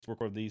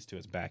record these two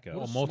as backup.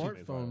 What does multi-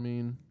 smartphone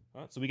mean?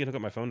 So we can hook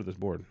up my phone to this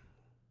board.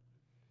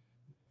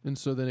 And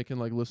so then it can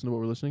like listen to what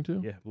we're listening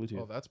to? Yeah,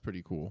 Bluetooth. Oh, that's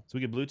pretty cool. So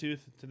we get Bluetooth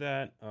to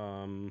that.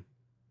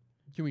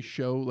 Can we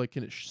show, like,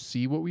 can it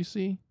see what we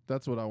see?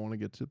 That's what I want to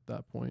get to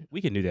that point.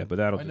 We can do that, but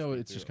that'll. I know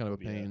it's just kind of a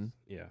OBS. pain.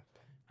 Yeah,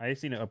 I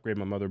just need to upgrade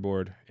my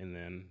motherboard and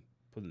then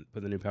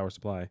put the new power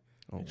supply.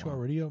 Oh, Did you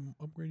already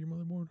upgrade your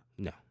motherboard?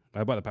 No,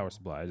 I bought the power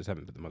supply. I just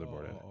haven't put the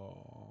motherboard in.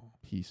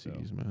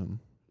 PCs, man.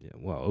 Yeah,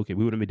 well, okay,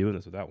 we wouldn't be doing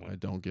this without I one.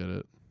 don't get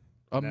it.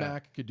 A Nah.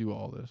 Mac could do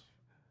all this.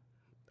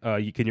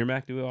 Can your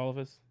Mac do all of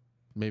this?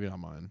 Maybe not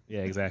mine.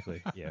 Yeah,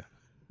 exactly. Yeah.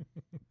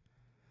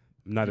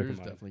 Neither Yours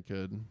can mine. definitely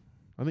could.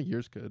 I think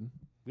yours could.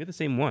 We have the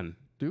same one.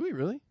 Do we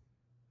really?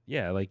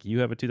 Yeah, like you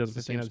have a It's the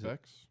 2015. same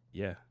specs?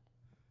 Yeah.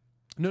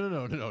 No.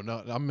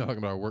 I'm talking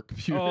about our work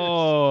computers. I'm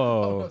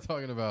Oh. not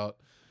talking about.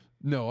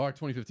 No, our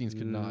 2015s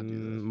could not do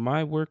this.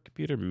 My work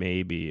computer,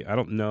 maybe. I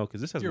don't know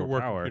because this has Your more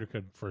work power. computer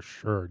could for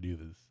sure do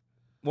this.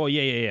 Well,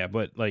 yeah,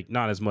 but like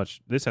not as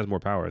much. This has more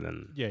power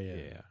than.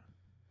 Yeah.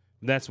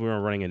 That's where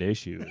I'm running into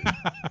issue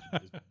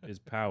is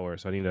power.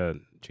 So I need to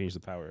change the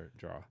power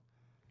draw.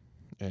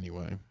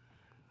 Anyway,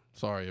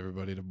 sorry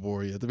everybody to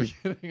bore you at the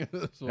beginning of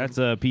this one. That's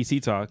a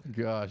PC talk.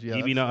 Gosh, yeah.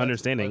 Evie not that's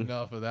understanding.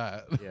 Enough of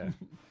that. Yeah.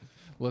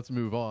 Let's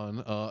move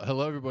on.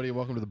 Hello, everybody.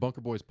 Welcome to the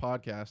Bunker Boys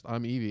podcast.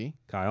 I'm Evie,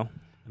 Kyle.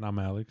 And I'm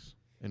Alex.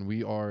 and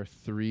we are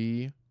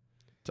three,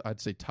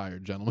 I'd say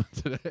tired gentlemen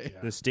today.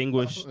 Yeah.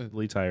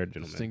 Distinguishedly tired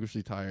gentleman.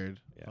 Distinguishedly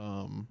tired.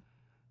 Yeah.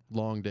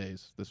 Long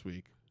days this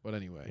week. But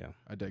anyway, Yeah.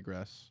 I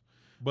digress.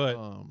 But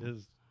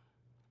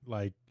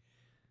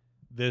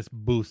this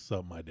boosts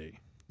up my day.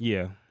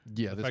 Yeah.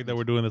 Yeah, The fact that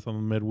we're doing this on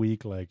the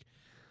midweek,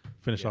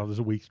 finish off this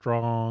week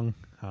strong.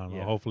 I don't know.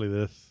 Yeah.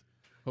 Hopefully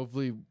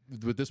hopefully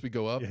with this we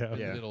go up. Yeah. And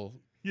Yeah. it'll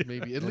Yeah.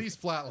 maybe at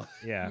least flatline,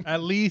 Yeah.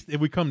 at least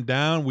if we come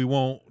down, we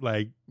won't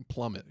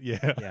plummet.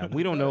 yeah. Yeah.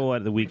 We don't know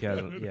what the week has.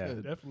 Yeah.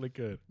 Definitely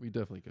could. We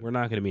definitely could. We're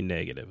not going to be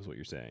negative, is what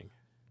you're saying.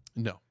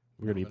 No.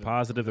 We're going to be I'm gonna-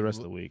 positive the I'm rest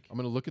gonna of the week. I'm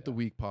going to look at the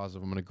week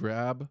positive. I'm going to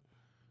grab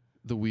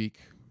the week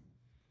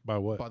By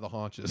what? by the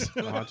haunches.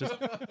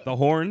 The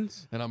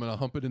horns. And I'm going to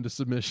hump it into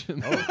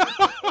submission.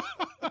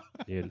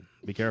 Dude,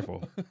 be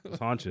careful. Those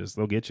haunches,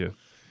 they'll get you.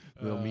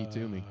 They'll me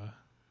too me.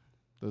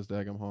 Those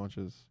daggum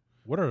haunches.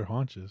 What are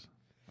haunches?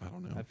 I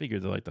don't know. I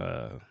figured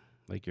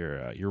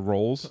your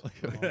rolls.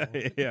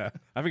 Yeah.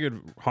 I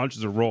figured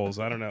haunches are rolls.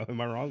 I don't know. Am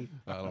I wrong?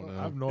 I don't know.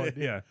 I have no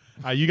idea.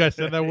 Yeah. You guys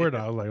said that word.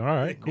 I was like, all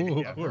right,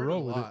 cool. I've We'll heard a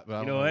roll with it. lot, but I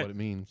You don't know know what? what it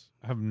means.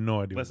 I have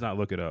no idea. Let's not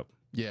look it up.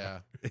 Yeah.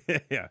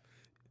 Yeah.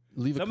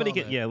 Leave Somebody a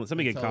can- comment. yeah,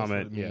 somebody and can tell us what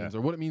comment, it means, yeah.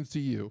 or what it means to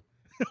you.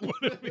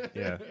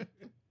 Yeah.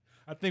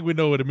 I think we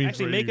know what it means.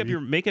 Actually, for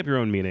make up your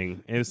own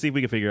meaning and see if we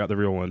can figure out the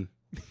real one.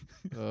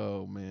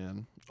 Oh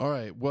man. All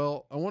right.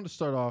 Well, I wanted to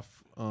start off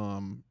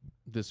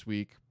this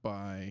week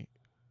by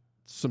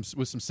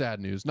with some sad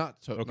news.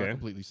 Not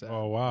completely sad.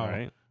 Oh wow! All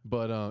right.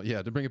 But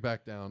yeah, to bring it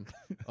back down.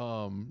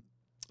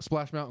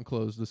 Splash Mountain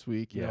closed this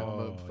week. You Yeah. know, I'm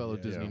a Oh, fellow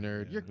yeah. Disney Yeah.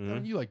 nerd. Yeah. I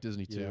mean, you like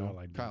Disney too. Yeah, I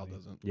like Kyle Disney.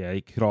 doesn't. Yeah,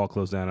 it could all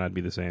close down and I'd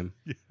be the same.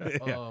 But You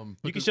can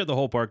the- shut the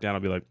whole park down.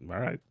 I'll be like, all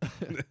right.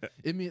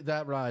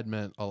 that ride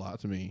meant a lot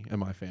to me and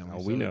my family.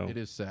 Oh, we so know. it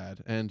is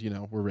sad, and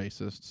we're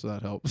racist, so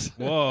that helps.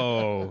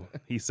 Whoa.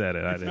 He said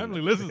it. I Your didn't.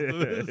 family listens to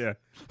this. Yeah.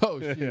 Oh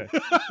shit.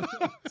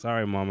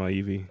 Sorry, Mama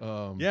Evie.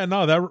 Yeah,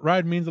 no, that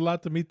ride means a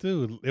lot to me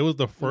too. It was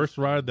the first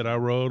ride that I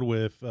rode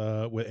with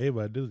Ava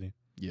at Disney.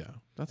 Yeah,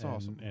 that's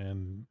awesome.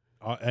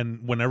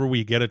 And whenever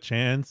we get a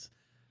chance,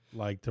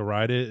 to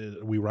ride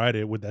it, we ride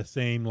it with that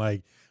same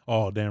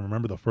oh damn,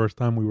 remember the first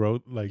time we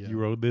rode you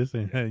rode this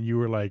and you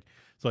were like,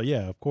 so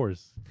yeah, of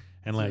course.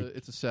 And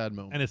It's a sad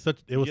moment. and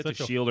it You was have such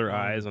to a shield her fun-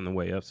 eyes on the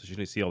way up so she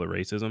can see all the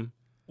racism.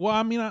 Well,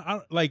 I mean,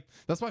 I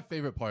That's my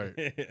favorite part.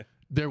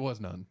 There was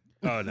none.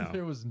 Oh, no.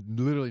 There was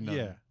literally none.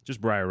 yeah. Just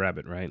Briar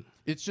Rabbit, right?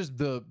 It's just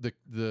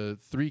the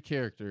three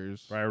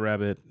characters. Briar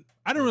Rabbit.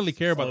 I don't really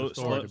care about the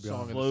Slow, story. slow, To be Song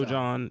honest. of the slow South.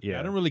 John. Yeah.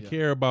 I don't really Yeah.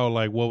 care about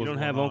what You was. don't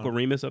have going Uncle on.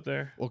 Remus up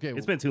there? Okay,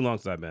 It's been too long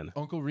since I've been.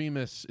 Uncle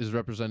Remus is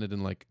represented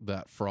in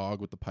that frog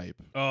with the pipe.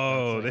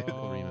 Oh, That's they,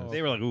 Uncle Remus.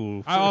 they were like,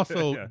 ooh. I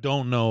also Yeah.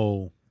 don't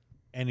know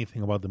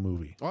anything about the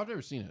movie. Oh, I've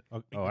never seen it.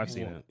 Oh, I've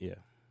seen it. Yeah.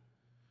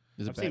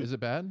 Is it I've bad? seen- Is it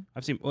bad?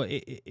 I've seen. Well,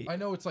 I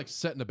know it's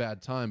set in a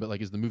bad time, but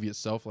is the movie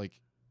itself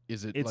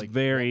is it? It's Walt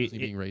very- Disney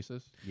being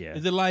racist? yeah.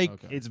 Is it like?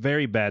 Okay. It's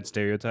very bad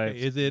stereotypes.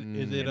 Is it? Mm.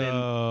 Is it? And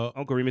then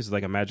Uncle Remus is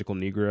like a magical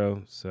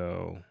Negro,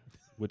 so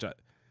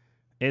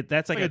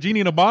that's like like a genie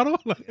in a bottle?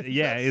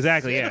 yeah,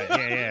 exactly.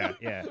 Yeah.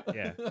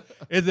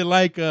 Is it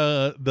like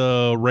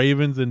the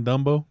Ravens in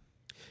Dumbo?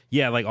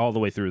 Yeah, like all the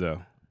way through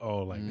though.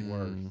 Oh, like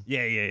worse. Mm.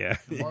 Yeah.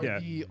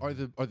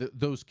 Are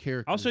those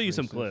characters? I'll show you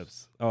some racist?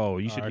 clips. Oh,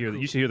 you should Alright, hear. cool.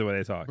 You should hear the way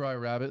they talk. Briar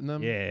Rabbit in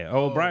them. Yeah.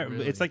 Oh, Brian.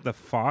 really? It's like the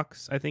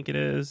fox, I think it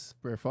is.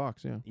 Briar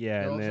Fox. Yeah. Yeah,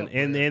 They're and all then just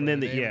Briar and for then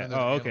the the name yeah. and then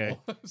Oh, the okay.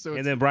 animal. So And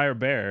it's then Briar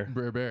Bear.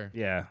 Briar Bear.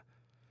 Yeah.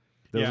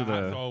 Those are the.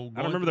 I don't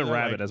remember the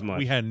rabbit as much.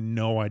 We had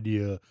no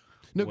idea.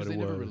 No, what because they it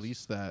never was.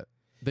 released that.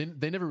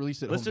 They never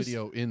released it Let's home just-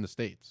 video in the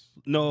States.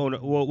 No.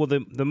 Well,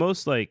 the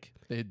most like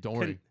Don't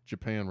worry,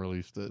 Japan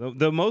released it.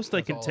 the most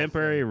like That's all I'll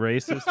contemporary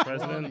racist Proud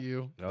president. of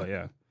you. Oh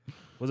yeah.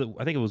 Was it?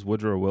 I think it was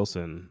Woodrow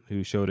Wilson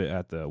who showed it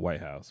at the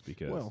White House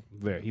because Well.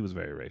 he was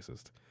very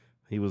racist.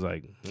 He was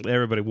like,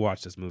 everybody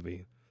watch this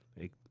movie,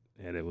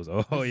 and it was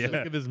yeah. Look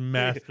at this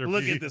masterpiece.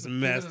 Look at this Give it an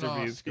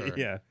masterpiece. Oscar.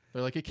 Yeah,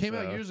 They're like, it came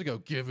out years ago.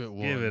 Give it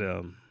one. give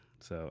it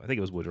So I think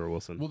it was Woodrow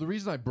Wilson. Well, the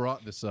reason I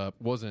brought this up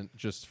wasn't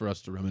just for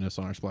us to reminisce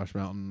on our Splash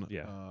Mountain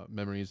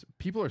memories.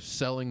 People are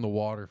selling the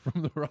water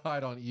from the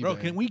ride on eBay. Bro,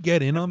 can we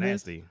get in on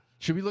this? Nasty.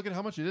 Should we look at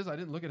how much it is? I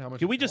didn't look at how much.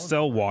 Can we just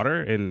sell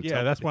water and?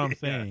 Yeah, that's what I'm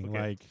saying. okay.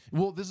 Like,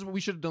 Well, this is we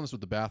should have done this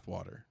with the bath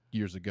water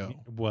years ago.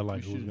 well,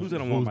 like who's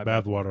gonna want my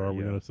bath bath water water? are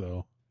we Yeah. gonna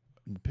sell?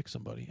 Pick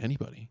somebody,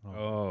 anybody.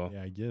 Oh.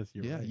 Yeah, I guess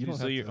you're Yeah, right. you don't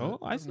So have you're- to. oh,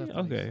 I doesn't see.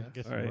 have to make Okay. sense. I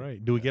guess All you're right.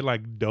 right. Do we get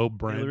like dope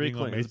branding Hillary on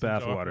Clinton's Mason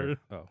bath jar? water.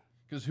 Oh,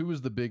 Because who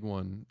was the big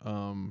one?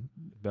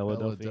 Bella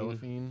Bella Delphine.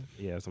 Delphine.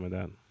 Yeah, something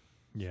like that.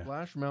 Yeah.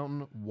 Splash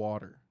Mountain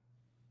water.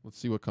 Let's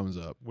see what comes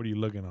up. What are you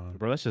looking on?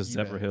 Bro, that's just eBay.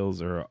 Zephyr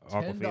Hills or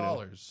 $10.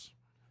 Aquafina.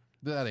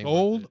 That ain't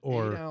Sold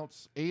worth it. or-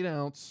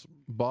 8-ounce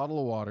bottle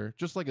of water,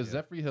 just like a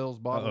Zephyr Hills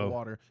bottle Uh-oh. of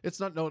water. It's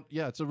not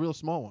it's a real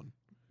small one.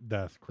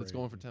 That's crazy. It's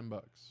going for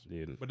 $10.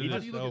 Dude. But How it do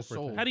is you think sell it's for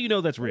sold? How do you know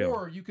that's real?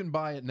 Or you can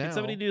buy it now. Can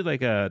somebody do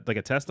like a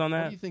test on What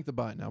that? do you think the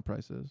buy it now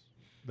price is?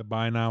 the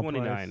buy now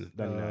 $29.99.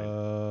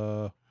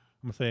 price?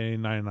 I'm gonna say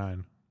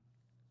 99.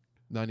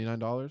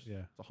 $99? Yeah.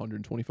 It's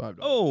 $125.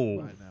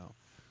 Oh. Buy it now.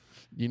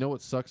 You know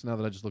what sucks now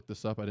that I just looked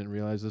this up? I didn't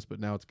realize this, but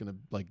now it's gonna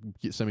like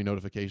send me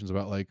notifications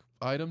about like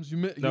items you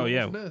missed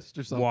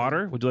or something.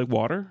 Water? Would you like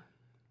water?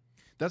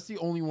 That's the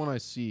only one I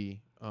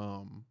see.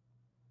 Oh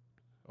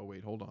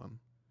wait, hold on.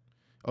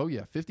 Oh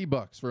yeah,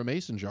 $50 for a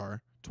mason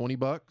jar. $20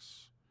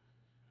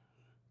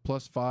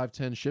 plus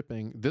 5.10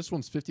 shipping. This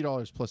one's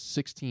 $50 plus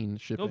 16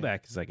 shipping. Go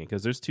back a second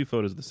because there's two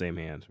photos of the same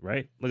hand,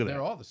 right? Look at They're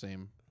that. all the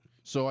same.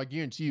 So I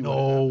guarantee you.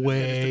 No what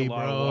happened- way, a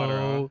lot of water,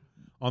 huh? bro.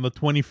 On the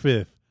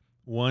 25th,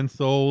 one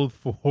sold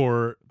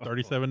for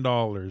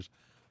 $37.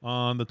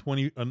 On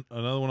the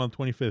another one on the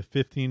 25th,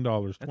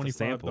 $15, That's a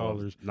sample of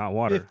 $25, not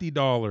water.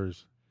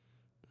 $50.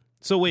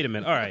 So wait a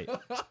minute. All right.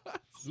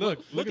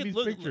 Look at these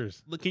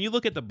pictures. Look, can you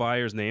look at the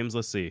buyers' names?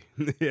 Let's see.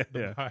 yeah.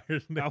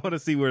 Buyer's I name. want to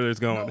see where there's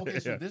No, going. okay,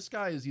 so yeah. this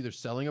guy is either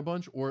selling a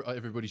bunch or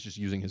everybody's just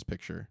using his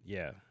picture.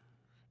 Yeah.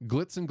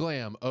 Glitz and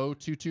Glam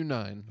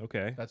 0229.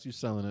 Okay. That's who's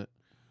selling it.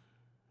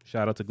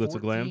 Shout out to Glitz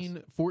and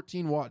Glams.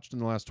 14 watched in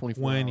the last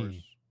 24 20.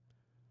 hours.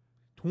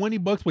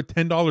 $20 with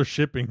 $10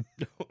 shipping.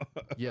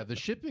 Yeah, the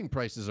shipping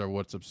prices are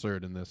what's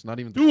absurd in this. Not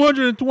even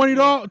 $220,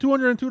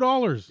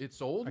 $202. It's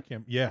sold? I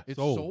can't. Yeah, It's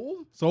sold.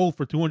 sold? Sold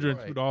for All $202.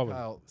 right,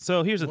 Kyle,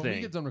 So here's the when we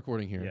thing. get done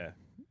recording here. Yeah.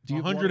 Do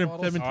you have water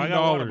bottles? $117. Oh, I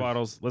got water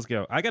bottles. Let's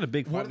go. I got a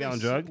big What are they 5-gallon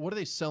sell- jug. What are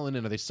they selling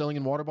in? Are they selling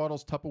in water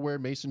bottles, Tupperware,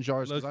 mason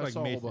jars? 'Cause Looks I like saw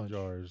a whole mason bunch.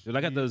 jars. Dude,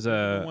 I got You- those. this is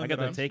the I one got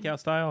that the I'm- takeout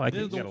style. I This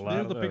can is the, get a lot this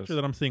of is the those. picture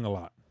that I'm seeing a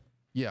lot.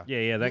 Yeah.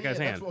 Yeah, that guy's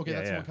hand. Okay, yeah,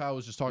 that's yeah. what Kyle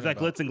was just talking Is that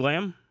about. Glitz and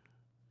Glam,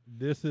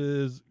 This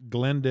is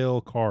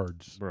Glendale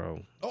Cards.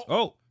 bro? Oh.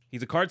 Oh,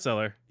 he's a card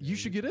seller. You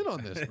should get in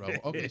on this, bro.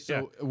 Okay, Yeah.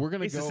 so we're going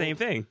to It's go. the same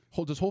thing.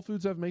 Does Whole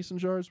Foods have mason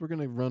jars? We're going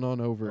to run on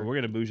over. We're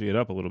gonna bougie it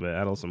up a little bit,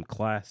 add some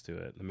class to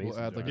it. The We'll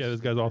mason add, like, jars. Yeah,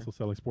 this guy's also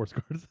selling sports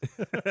cards.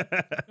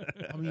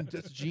 I mean,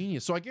 that's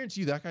genius. So I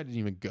guarantee you that guy didn't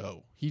even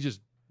go. He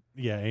just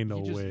yeah, ain't no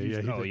He just way. used Yeah,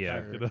 it. he Oh, just yeah.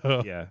 packed it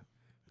up. yeah,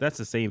 that's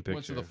the same picture.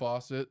 went to the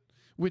faucet,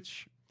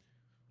 which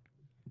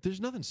there's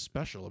nothing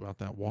special about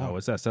that water. No,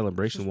 it's that It's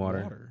celebration just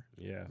water.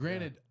 Yeah.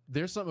 Granted,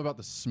 there's something about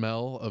the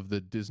smell of the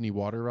Disney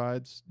water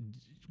rides.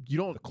 You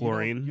don't The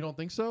chlorine? You don't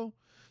think so?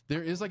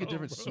 There is like a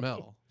different bro.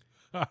 smell.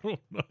 I don't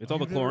know. It's all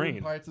the You've never been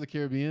chlorine. Pirates of the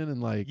Caribbean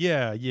and like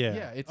Yeah.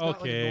 it's not like a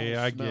okay. normal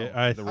I smell. get.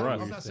 I The see what rust. I'm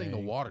you're not saying the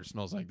water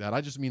smells like that.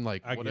 I just mean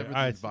like I whatever get, the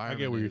I environment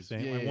get what you're is.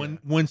 saying. Yeah, Like, yeah,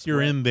 once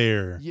you're in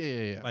there,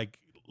 yeah.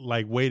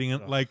 like waiting,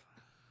 Ugh. like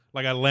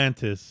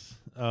Atlantis,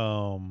 the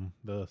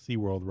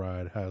SeaWorld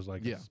ride has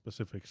like Yeah. a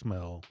specific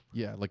smell.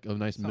 Yeah, like a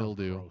nice Sounds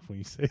mildew. gross when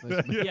you say Nice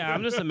that. mildew. Yeah,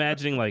 I'm just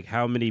imagining like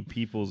how many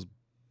people's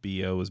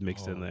BO is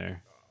mixed in Oh,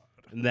 there.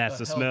 And that's A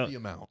the smell. healthy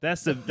amount.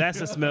 That's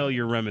the smell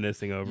you're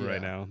reminiscing over right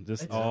Yeah. now.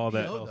 Just It's all not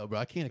that. BO though, bro.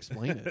 I can't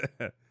explain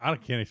it. I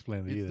can't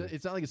explain it either.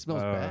 It's not like it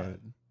smells Uh,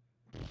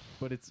 bad,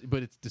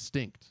 but it's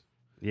distinct.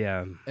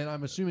 Yeah. And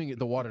I'm assuming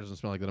the water doesn't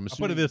smell like that. I'm I'll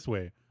assuming. put it this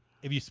way: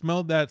 if you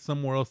smelled that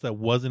somewhere else that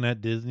wasn't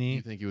at Disney,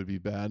 You think it would be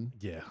bad,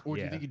 yeah, or do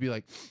you Yeah. think you'd be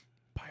like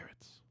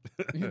pirates?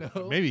 You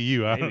know, maybe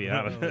you. I Maybe,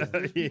 I don't don't know. know.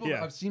 There's people,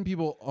 Yeah. I've seen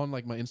people on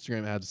like my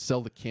Instagram ads sell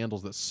the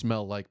candles that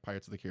smell like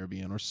Pirates of the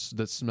Caribbean or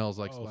that smells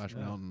like Oh, Splash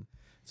snap. Mountain.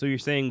 So you're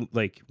saying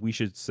like we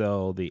should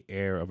sell the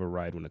air of a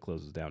ride when it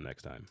closes down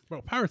next time?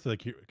 Bro, Pirates of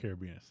the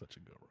Caribbean is such a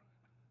good ride.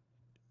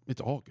 It's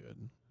all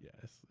good. Yeah,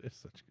 it's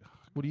such.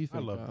 What do you I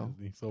think? love Kyle?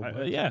 Disney so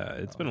much. Yeah,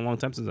 it's been a long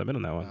time since I've been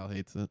on that one. Kyle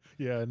hates it.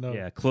 Yeah, I know.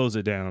 Yeah, close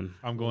it down.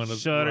 I'm going to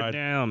Shut it ride,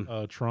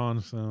 down.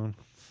 Tron soon.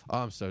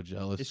 I'm so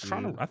jealous. Is dude.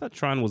 Tron? I thought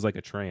Tron was like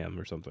a tram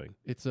or something.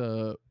 It's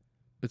a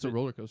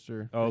roller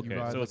coaster. Oh, that you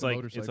okay. ride So it's a like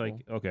motorcycle.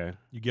 okay.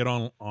 You get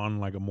on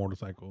like a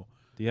motorcycle.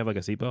 Do you have like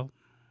a seatbelt?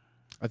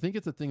 I think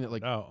it's a thing that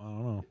like.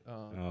 Oh, I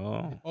don't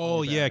know. Oh.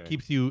 Oh the yeah, back.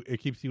 it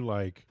keeps you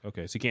like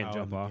Okay, so you can't Out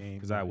jump in the off game,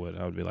 because I right.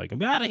 would be like,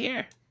 I'm out of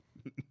here.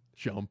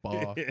 jump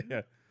off.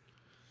 Yeah.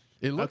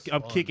 It looks.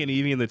 I'm fun. kicking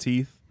Evie in the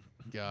teeth.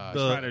 gosh.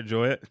 The- Try to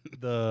enjoy it.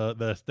 the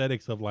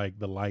aesthetics of like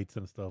the lights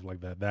and stuff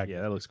like that. That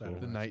Yeah, that looks cool.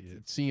 The night,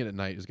 seeing it at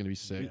night is going to be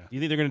sick. Yeah. You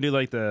think they're gonna do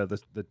like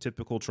the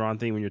typical Tron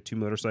thing when you're two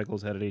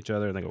motorcycles head at each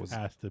other and they go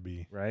has to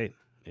be. right?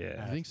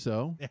 Yeah, I think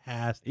so. It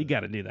has. To. you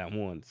got to do that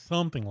once.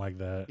 something like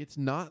that. It's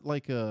not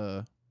like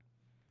a.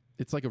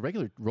 It's like a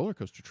regular roller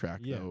coaster track,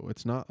 Yeah. though.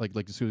 It's not like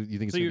so you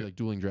think it's So gonna you're- be like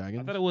Dueling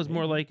Dragons? I thought it was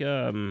more like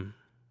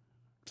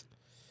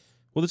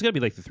well, there's got to be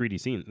like the 3D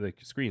scene, like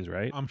screens,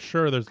 right? I'm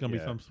sure there's gonna be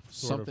Yeah. some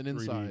sort Something of 3D.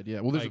 inside. Yeah.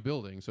 Well, there's a like-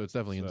 building, so it's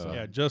definitely So- inside.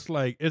 Yeah, just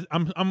like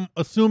I'm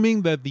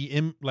assuming that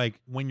like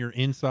when you're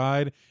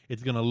inside,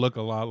 it's gonna look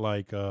a lot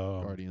like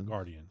Guardians.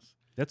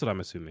 That's what I'm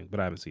assuming, but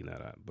I haven't seen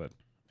that. But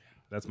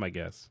that's my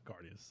guess.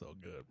 Guardians so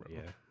good, bro.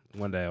 Yeah,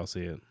 one day I'll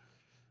see it.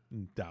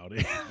 Doubt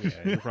it. Yeah,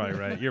 you're probably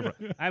right.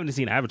 I haven't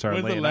seen Avatar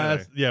When's the lately.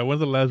 last? Yeah, when's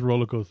the last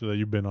roller coaster that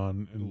you've been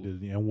on in Ooh.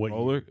 Disney? And what? year?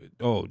 roller?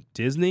 Oh,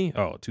 Disney?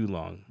 Oh, too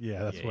long.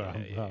 Yeah, that's what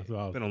I'm. yeah. that's what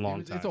I was- Been a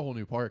long It's time. a whole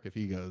new park if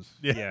he goes.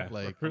 yeah,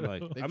 Like, I'm,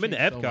 like, they've I'm into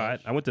changed so Epcot.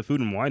 much. I went to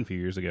Food and Wine a few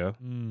years ago.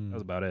 Mm. That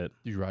was about it.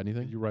 Did you ride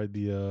anything? Did you ride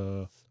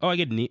the? Oh, I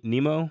get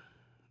Nemo. Oh,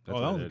 that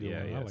what was I a did. good Yeah,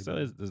 one. I yeah. like So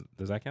that.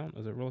 does that count?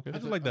 Is it roller I coaster?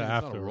 just like the mean,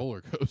 it's not after. a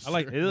roller coaster. I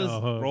like It is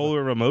No.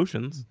 roller of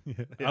emotions.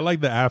 I like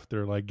the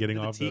after, like getting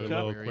The off the teacup?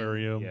 little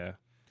aquarium, Yeah.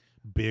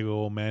 big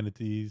old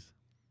manatees.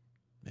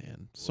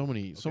 Man, so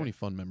many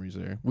fun memories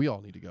there. We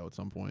all need to go at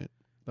some point.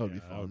 That would be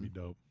Yeah, fun. That would be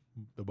dope.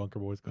 The Bunker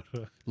Boys go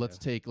to. Let's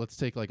take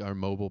like our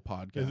mobile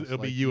podcast. It'll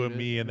be like, you and unit,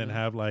 me, and then yeah.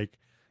 have like,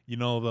 you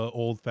know, the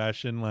old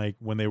fashioned like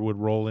when they would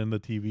roll in the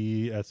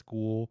TV at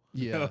school.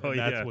 Yeah. Oh, And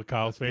that's yeah. what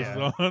Kyle's face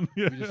Yeah. is on.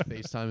 We just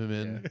FaceTime him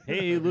in.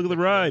 Hey, look at the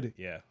ride.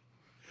 Yeah.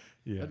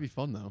 yeah. That'd be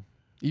fun though.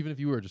 Even if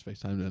you were just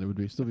FaceTime in, it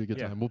would still be a good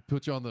Yeah. time. We'll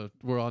put you on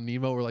we're on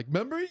Nemo. We're like,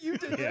 remember you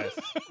did Yes.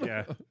 this?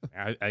 Yeah.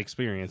 I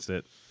experienced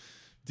it.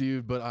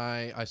 Dude, but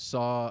I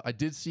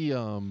did see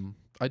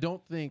I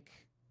don't think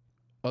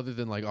other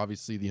than like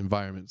obviously the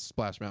environment,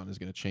 Splash Mountain is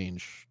gonna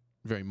change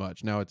very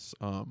much. Now it's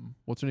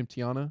what's her name?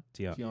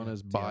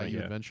 Tiana's Bayou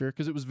yeah. Adventure.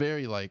 Because it was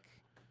very like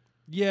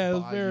Yeah, it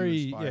was Bayou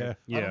very inspired. yeah. I don't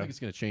Yeah. think it's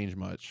gonna change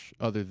much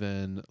other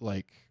than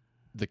like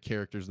the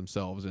characters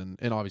themselves and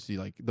obviously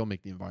like they'll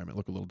make the environment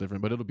look a little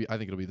different, but I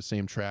think it'll be the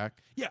same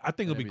track. Yeah, I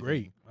think it'll be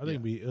great. everything. I think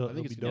it'll be. It'll, I think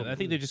it'll it's be gonna dope. I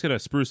think they're just gonna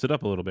spruce it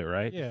up a little bit,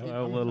 right? Yeah.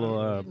 A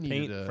little It needed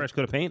paint, a- fresh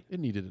coat of paint. It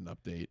needed an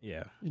update.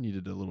 Yeah. It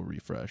needed a little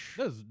refresh.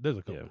 There's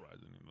a couple Yeah.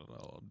 rides in it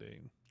all day.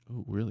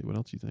 Oh, really? What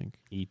else do you think?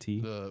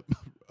 E.T. The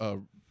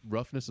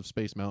roughness of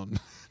Space Mountain.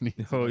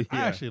 needs Oh it. yeah.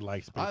 I actually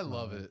like Space I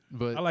love Mountain. it,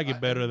 but I like it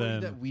better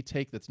everybody than- that we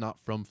take that's not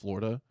from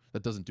Florida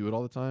that doesn't do it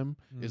all the time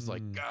is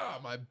like, Mm.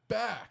 God, my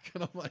back,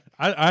 and I'm like,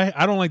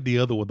 I don't like the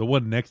other one, the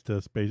one next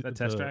to Space. That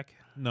test the- track.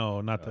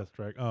 No, not Oh. Test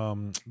Track.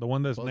 The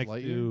one that's Buzz next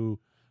Lightyear? to.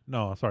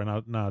 No, sorry,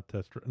 not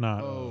Test Track.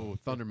 Not oh,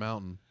 Thunder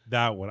Mountain.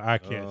 that one. I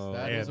can't. Oh.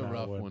 That stand is a that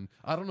rough one.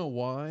 I don't know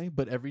why,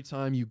 but every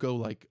time you go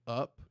like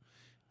up,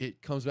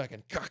 it comes back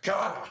and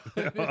caca.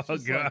 Oh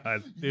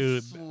God.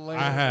 Dude,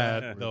 I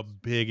had the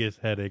biggest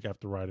headache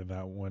after riding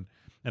that one,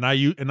 and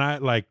I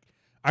like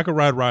I could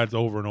ride rides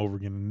over and over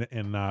again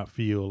and not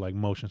feel like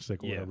motion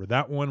sick or Yeah. whatever.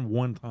 That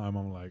one time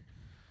I'm like,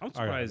 I'm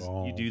gotta surprised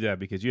go you home. do that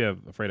because you're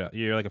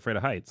like afraid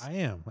of heights. I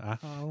am. I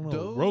don't know.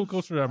 Those- Roller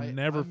coaster I've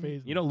never I'm-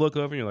 faced. You don't look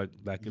over and you're like,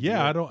 that could be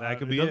Yeah, it. I don't- That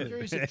could it be doesn't- I'm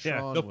curious it. if Yeah.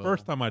 Tron the will.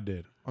 first time I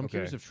did. I'm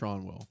curious Okay. if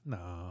Tron will,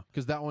 Nah.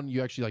 because that one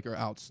you actually like are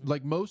out.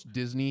 Like most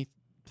Disney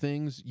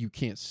things, you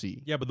can't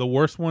see. Yeah, but the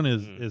worst one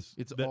is Mm.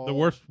 It's the all-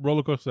 worst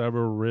roller coaster I've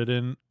ever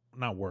ridden.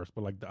 Not worst,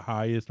 but like the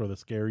highest or the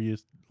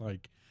scariest,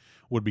 like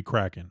would be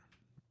Kraken.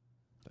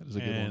 That is a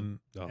good one. And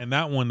Oh. and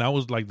that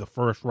was like the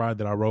first ride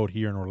that I rode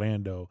here in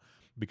Orlando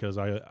because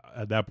I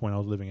at that point I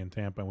was living in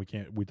Tampa and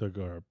we took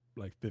our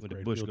like fifth With the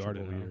grade Busch field trip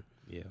Garden. over huh? here.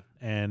 Yeah.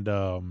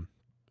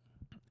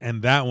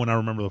 And that one I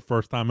remember the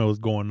first time it was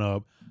going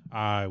up,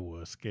 I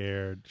was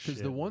scared. Because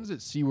the shit. ones at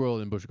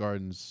SeaWorld and Busch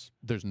Gardens,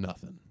 there's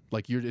nothing.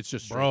 Like it's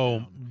just straight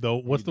Bro,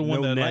 down. what's the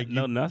one No that net, like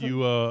no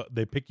nothing?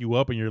 they pick you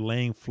up and you're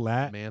laying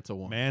flat? Manta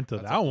one. Manta,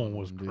 That's that a one fun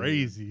was dude.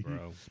 crazy.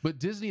 Bro. But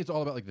Disney, it's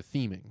all about like the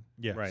theming.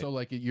 Yeah, Right. So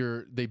like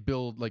they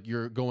build like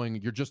you're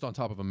just on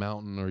top of a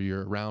mountain or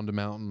you're around a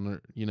mountain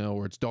or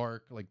or it's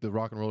dark. Like the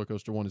Rock and Roller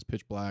Coaster one is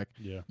pitch black.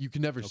 yeah. You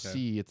can never Okay.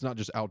 see. It's not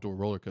just outdoor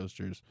roller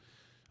coasters,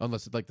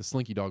 unless it's like the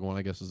Slinky Dog one.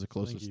 I guess is the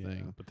closest Yeah,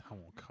 thing. but that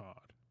one,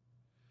 God,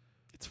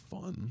 It's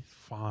fun. it's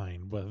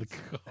fine, but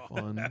God,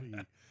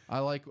 Fun. I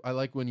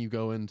like when you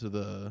go into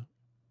the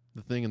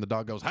thing and the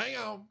dog goes, "Hang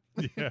on,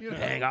 Yeah.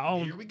 Hang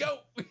on. Here we go."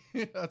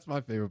 That's my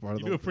favorite part of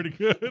you the do it pretty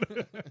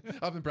good.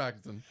 I've been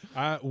practicing.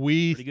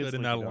 We Pretty good stood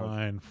in that Slinky Dog.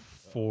 line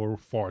for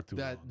far too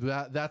long.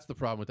 That's the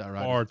problem with that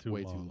ride. Far It's too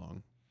way long. too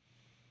long.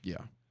 Yeah.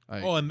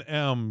 Oh,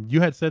 and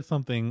you had said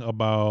something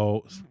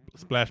about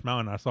Splash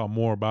Mountain. I saw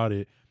more about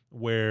it,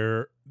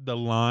 where the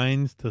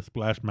lines to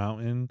Splash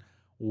Mountain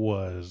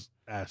was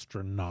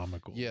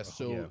astronomical. yeah. bro.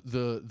 So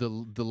Yeah.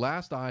 the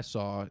last I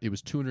saw, it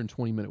was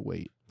 220-minute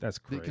wait That's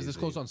crazy. because it's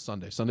closed on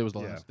Sunday. Sunday was the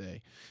Yeah. last day.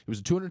 It was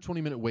a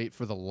 220-minute wait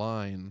for the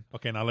line.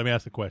 Okay, now let me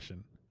ask a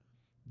question: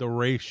 the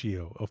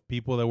ratio of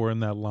people that were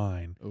in that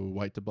line, Oh,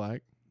 white to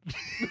black.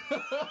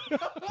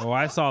 Oh,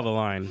 I saw the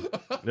line.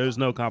 There's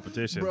no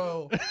competition.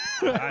 Bro,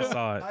 I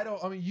saw it.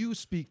 I mean, you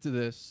speak to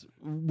this.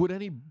 Would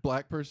any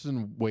black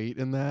person wait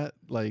in that?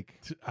 Like,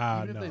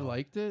 even if they no.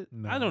 liked it?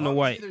 No. I don't know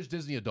why Obviously, there's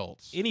Disney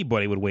adults.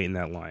 anybody would wait in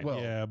that line. Well,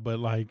 Yeah, but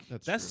like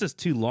that's That's true. just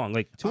too long.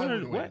 Like I 200.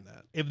 wouldn't wait What? in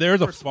that. if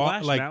there's a For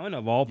Splash like Mountain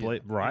of all Yeah.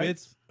 if rides?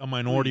 it's a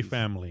minority Please.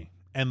 family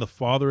and the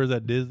father is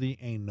at Disney,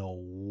 ain't no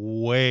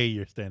way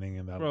you're standing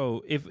in that.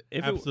 Bro, if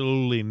it,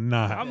 Absolutely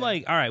not. I'm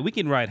like, all right, we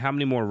can ride how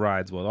many more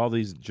rides? Well, all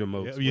these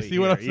jamokes. You wait see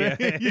what I'm here.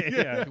 saying? Yeah,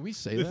 yeah. Can we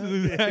say This that?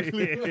 is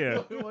exactly. Yeah.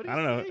 What did I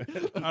don't he know.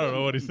 say? I don't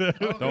know what he said.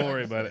 don't Don't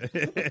worry about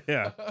it.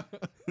 Yeah.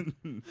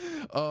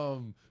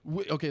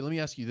 Okay, let me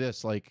ask you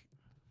this: like,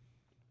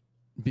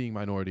 being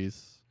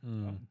minorities,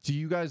 Mm. do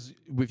you guys,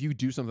 if you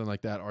do something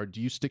like that,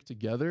 do you stick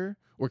together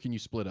or can you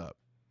split up?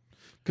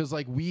 Because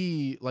like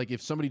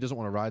if somebody doesn't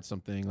want to ride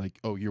something, like,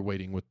 oh, you're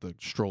waiting with the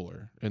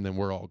stroller, and then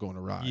we're all going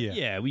to ride. Yeah.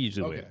 Yeah, we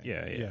usually Okay. wait.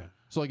 Yeah, yeah. Yeah.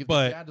 So like if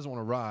But- the dad doesn't want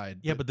to ride,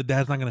 Yeah, but the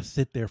dad's not gonna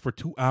sit there for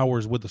 2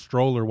 hours with the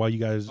stroller while you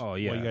guys Oh,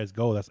 yeah. while you guys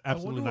go. That's I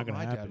absolutely wonder not what gonna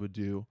my happen. dad would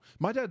do.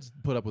 My dad's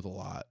put up with a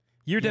lot.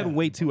 Your dad Yeah. would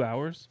wait 2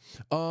 hours?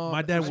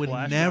 My dad would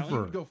Splash never. He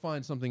would go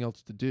find something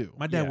else to do.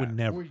 My dad Yeah. would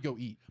never. Or he'd go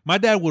eat. My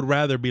dad would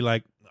rather be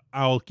like,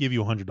 "I'll give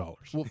you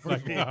 $100." Well,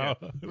 first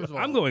of all,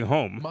 I'm going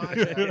home. My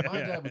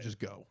dad would just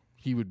go.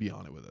 He would be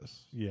on it with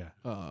us. Yeah.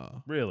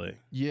 Really?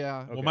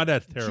 Yeah. Well, my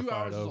dad's 2 terrified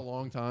hours is a of.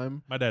 long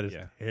time. My dad is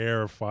Yeah.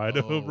 terrified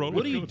Oh, of roller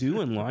What do you coasters.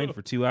 do in line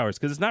for 2 hours?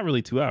 Because it's not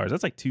really 2 hours.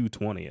 That's like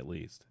 2:20 at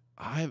least.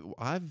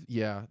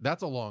 Yeah,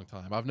 that's a long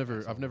time.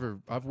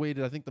 I've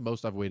waited. I think the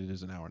most I've waited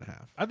is an hour and a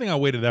half. I think I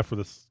waited that for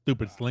the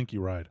stupid Slinky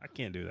ride. I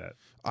can't do that.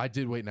 I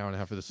did wait an hour and a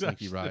half for the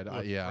Slinky shit ride.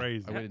 was Yeah,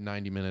 crazy. I waited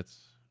 90 minutes.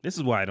 This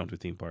is why I don't do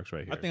theme parks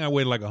right here. I think I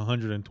waited like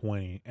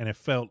 120, and it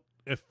felt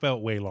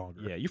way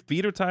longer. yeah, your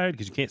feet are tired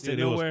because you can't sit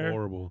it was nowhere.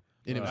 horrible.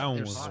 And it was, That one it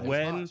was was hot. hot. It was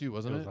hot Sweating. too,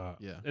 wasn't It it? was hot.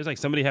 Yeah. There's like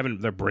somebody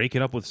they're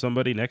breaking up with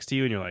somebody next to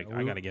you, and you're like,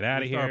 I gotta get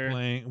out of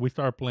here. We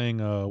start playing.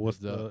 What's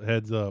Heads the Up.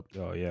 heads up?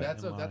 Oh yeah,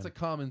 That's in a line.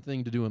 common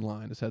thing to do in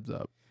line. Is heads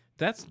up.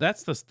 that's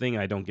the thing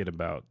I don't get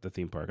about the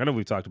theme park. I know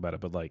we've talked about it,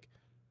 but like,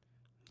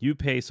 you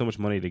pay so much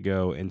money to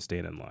go and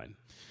stand in line.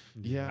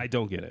 Yeah. I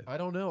don't get it. I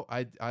don't know.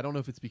 I don't know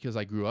if it's because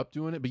I grew up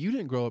doing it, but you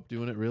didn't grow up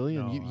doing it really,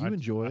 and you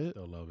enjoy I it.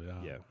 still love it.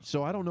 Yeah,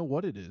 So I don't know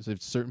what it is.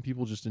 If certain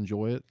people just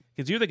enjoy it,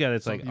 because you're the guy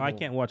that's Some like, I people-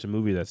 can't watch a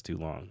movie that's too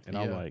long, and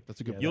I'm Yeah, like, that's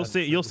a good. yeah, you'll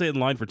that's- sit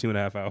in line for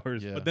 2.5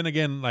 hours. Yeah. But then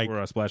again, like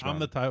for a Splash I'm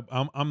the Mountain.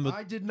 type. I'm the.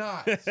 I did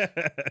not.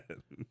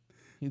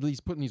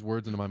 He's putting these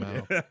words into my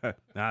mouth. Nah,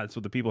 that's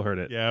what the people heard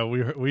it. Yeah,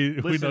 we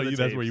Listen know to the you.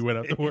 That's where you went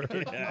tapes. after work.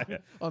 yeah.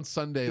 On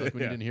Sunday, like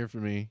when Yeah. you didn't hear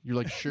from me, you're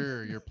like,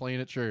 sure, you're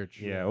playing at church.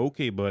 Yeah,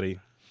 okay, buddy.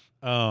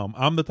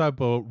 I'm the type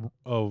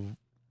of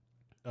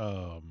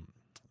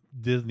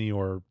Disney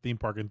or theme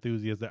park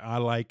enthusiast that I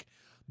like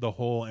the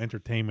whole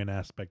entertainment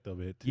aspect of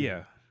it. too.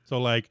 Yeah.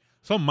 So like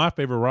some of my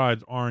favorite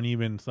rides aren't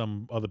even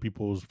some other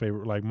people's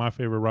favorite. Like my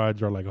favorite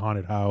rides are like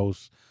Haunted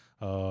House.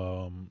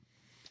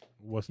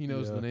 What's He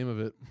knows the name of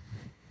it.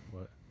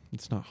 What?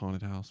 It's not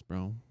Haunted House,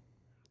 bro.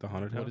 The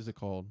Haunted House? What is it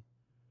called?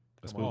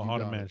 That's Come on, Oh, you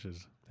Haunted got it.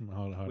 Mansions.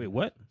 Haunted Wait,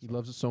 what? He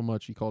loves it so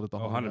much, he called it the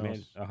Oh, Haunted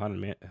Haunted House.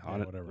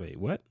 Haunted whatever. Wait,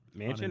 what?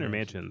 Mansion Haunted or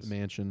Mansions. mansions? The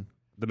mansion.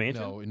 The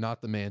mansion? No,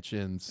 not the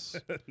mansions.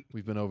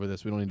 We've been over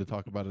this. We don't need to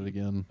talk about it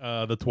again.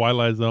 The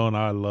Twilight Zone.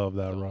 I love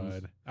that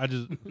Zones.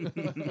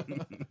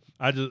 ride.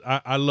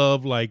 I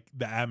love like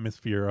the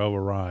atmosphere of a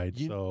ride.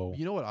 You so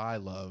know what I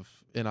love,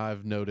 and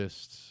I've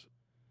noticed,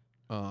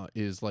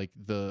 is like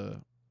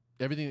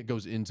everything that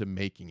goes into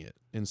making it.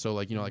 And so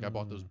like, like I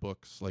bought those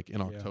books like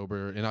in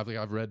October, and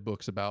I've read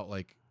books about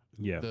like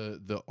Yeah.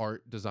 the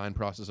art design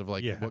process of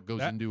like Yeah, what goes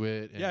that- into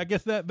it. And yeah, I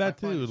guess that I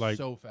find too. it Like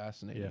so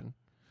fascinating.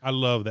 I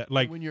love that.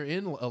 Like when you're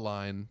in a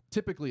line,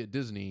 typically at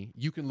Disney,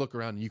 you can look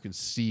around and you can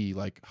see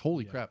like,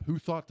 holy crap, who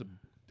thought to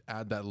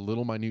add that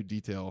little minute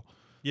detail?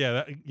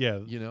 yeah,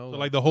 You know, So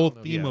like the whole I don't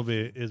know. theme Yeah. of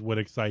it is what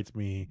excites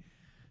me.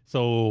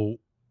 So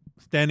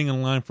standing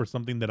in line for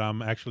something that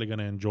I'm actually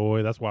gonna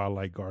enjoy. That's why I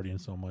like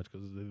Guardians so much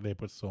because they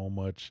put so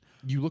much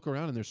You look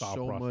around and there's thought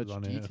so process much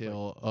on it. It's,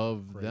 detail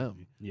of crazy.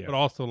 them. Yeah. But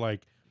also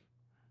like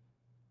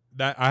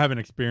that I haven't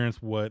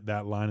experienced what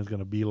that line is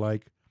gonna be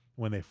like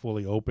when they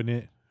fully open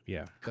it.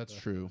 Yeah. That's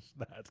true.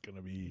 That's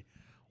gonna be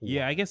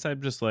Yeah, I guess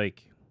I'm just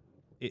like,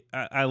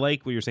 I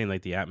like what you're saying,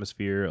 like the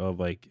atmosphere of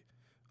like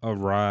a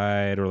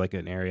ride or like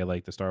an area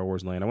like the Star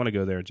Wars land. I want to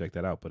go there and check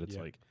that out, but it's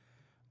Yeah. like,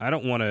 I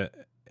don't want to,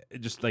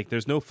 just like,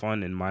 there's no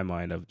fun in my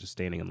mind of just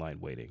standing in line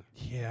waiting.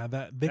 Yeah,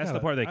 That's the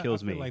part that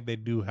kills I feel me. like they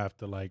do have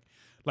to like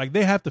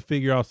they have to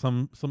figure out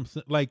some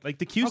like Like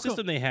the queue How come-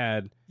 system they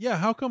had, yeah.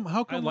 How come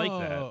like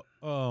that.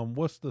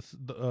 What's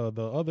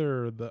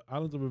the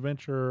Islands of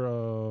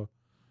Adventure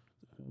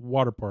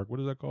water park? What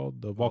is that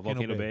called? The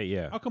Volcano, Bay.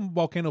 Yeah. How come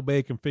Volcano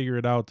Bay can figure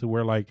it out to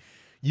where like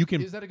you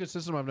can? Is that a good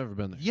system? I've never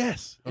been there.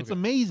 Yes, it's Okay.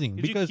 amazing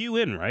Because because you queue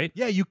in, right?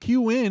 yeah, you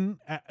queue in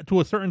to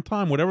a certain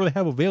time, whatever they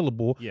have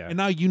available. Yeah. And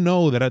now you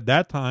know that at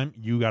that time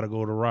you got to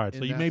go to ride. So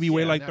And you that's- maybe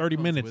wait yeah, like that 30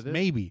 comes minutes, with it.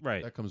 maybe.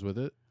 Right. That comes with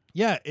it.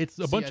 Yeah, it's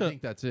a See, bunch I of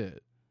think that's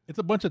it.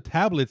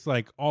 tablets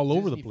like all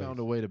over the Disney place. found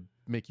a way to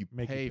make you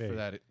Make you pay pay. for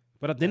that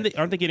But then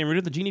aren't they getting rid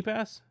of the Genie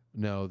Pass?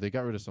 No, they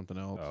got rid of something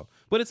else. Oh,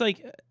 but it's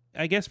like,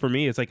 I guess for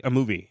me, it's like a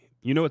movie.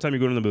 You know what time you're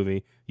going to the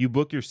movie. You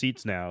book your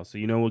seats now, so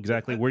you know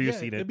exactly where you're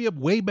seated. It'd be a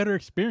way better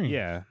experience.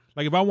 Yeah.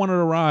 Like if I wanted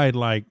to ride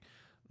like,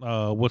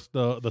 what's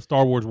the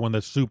Star Wars one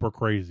that's super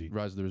crazy?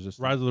 Rise of the Resistance.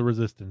 Rise of the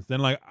Resistance.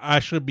 Then like I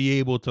should be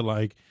able to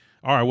like,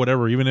 all right,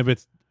 whatever. Even if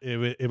it's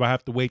if I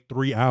have to wait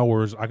 3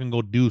 hours, I can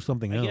go do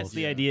something else. I guess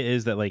the idea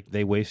is that like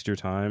they waste your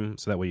time,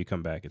 so that way you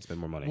come back and spend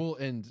more money. Well,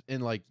 and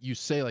like you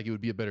say, like it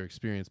would be a better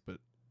experience, but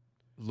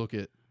look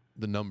at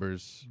the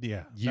numbers.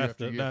 Yeah, year that's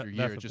after the- year after that-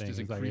 year, that's it the just thing. is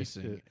It's like,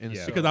 increasing. And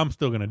Yeah. so, because I'm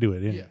still gonna do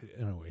it Yeah.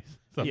 anyways.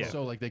 So, Yeah.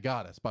 so like they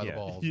got us by the Yeah.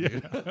 balls. Yeah.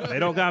 Dude. They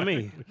don't got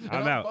me.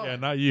 I'm out. fine. yeah,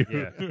 not you.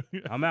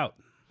 Yeah. I'm out.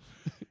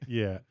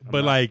 Yeah, I'm but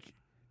not- like,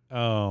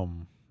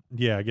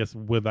 yeah, I guess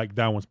with like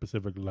that one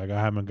specifically, like I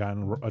haven't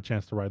gotten a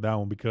chance to ride that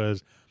one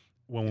because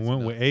when we It's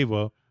went with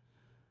Ava,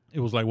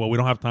 it was like, well, we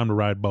don't have time to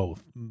ride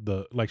both.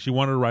 Like she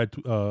wanted to ride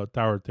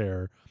Tower of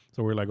Terror,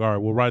 so we're like, all right,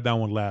 we'll ride that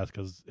one last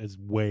because it's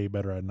way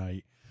better at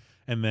night.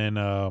 And then,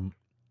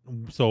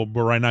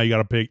 but right now you got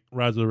to pick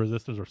Rise of the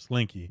Resistance or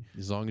Slinky.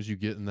 As long as you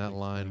get in that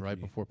line right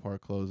Slinky. before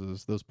park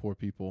closes, those poor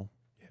people,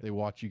 they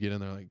watch you get in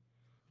there like,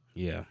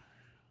 Yeah.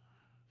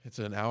 it's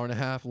an hour and a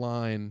half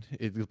line.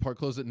 The park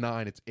closed at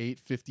 9. It's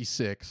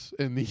 8:56,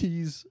 and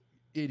these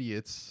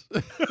idiots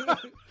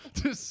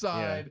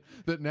decide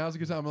that now's a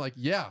good time. I'm like,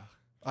 yeah,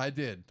 I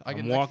did. I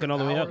I'm walking all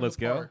the way up. Let's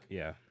go. park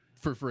Yeah.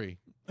 for free.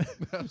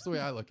 That's the way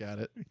I look at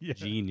it. Yeah.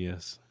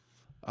 Genius.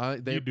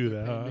 They You do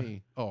they're that, paying huh?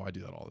 me. Oh, I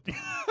do that all the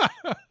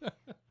time.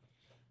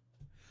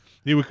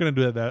 Yeah, we couldn't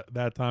do it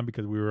that time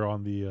because we were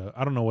on the.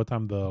 I don't know what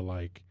time the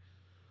like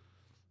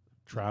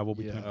travel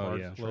between Yeah. Oh,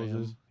 parks yeah.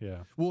 closes. Yeah.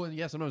 Well, and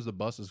yeah, sometimes the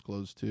bus is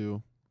closed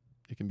too.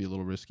 It can be a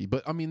little risky,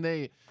 but I mean,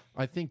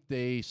 I think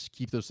they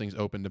keep those things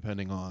open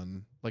depending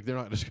on, like, they're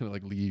not just gonna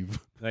like leave.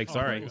 Like,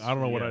 sorry. I don't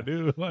know what Yeah. I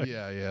do. Like,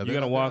 Yeah, You got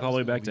to walk all the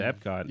way back to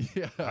Epcot.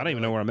 Yeah, I don't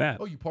even know where I'm at.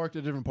 Oh, you parked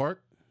at a different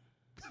park?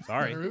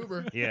 Sorry. Or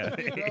Uber. Yeah.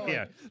 You know, like,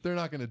 Yeah. They're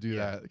not gonna do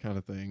Yeah. that kind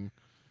of thing.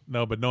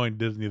 No, but knowing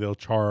Disney, they'll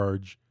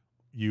charge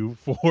you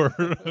for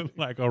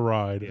like a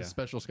ride. Yeah. A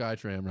special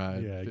SkyTram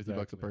ride, Yeah, $50 a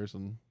exactly.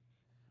 person.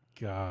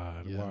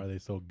 God, Yeah. why are they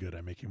so good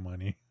at making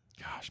money?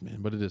 Gosh, man,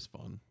 but it is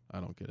fun. I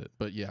don't get it,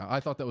 but yeah, I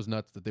thought that was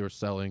nuts that they were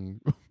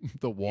selling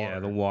the water. Yeah,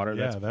 the water.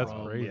 Yeah, that's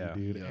from- crazy, yeah.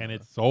 dude. Yeah. And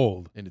it's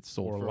sold. and it's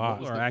sold for a for lot. what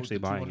was People are the- actually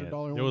was the buying it.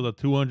 $200 There was a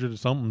 $200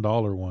 something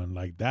one.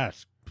 Like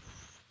that's,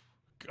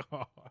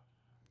 God,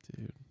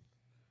 dude.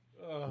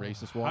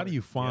 Racist water. How do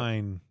you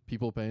find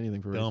People pay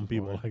anything for dumb racist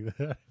people water. like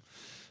that?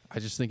 I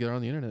just think they're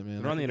on the internet,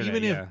 man. They're on the internet.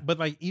 Even yeah. if, but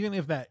like, even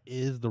if that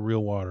is the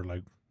real water,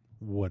 like,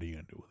 what are you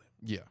gonna do with it?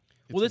 Yeah.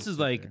 Well, It's this is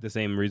gonna sit like there. the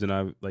same reason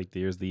I like.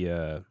 There's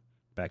the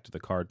back to the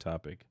card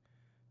topic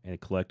and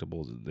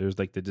collectibles. There's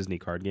like the Disney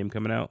card game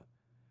coming out.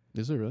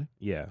 Is it really?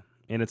 Yeah,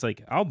 and it's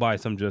like I'll buy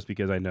some just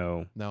because I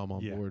know Now I'm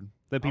on Yeah. board.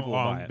 that people will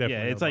I'm buy it. definitely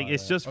Yeah, it's gonna like buy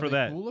it's that. just Are for they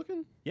that. cool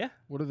looking? Yeah.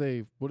 What are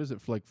they? What is it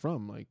like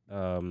from? Like,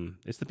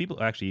 It's the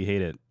people actually you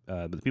hate it,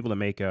 but the people that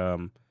make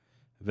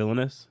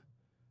Villainous,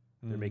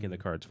 they're making the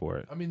Mm. cards for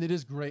it. I mean, it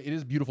is great. It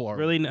is beautiful art.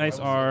 Really I nice will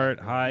say art,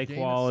 that. high The game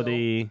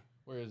quality. itself-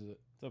 where is it?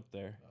 It's up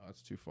there. Oh,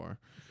 it's too far.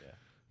 Yeah.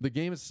 The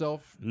game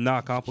itself, Not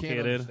can't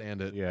complicated.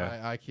 understand it.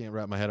 Yeah. I can't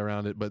wrap my head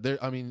around it. But there,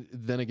 I mean,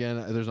 then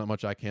again, there's not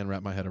much I can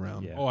wrap my head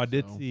around. Yeah. Oh, I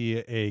did So- see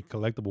a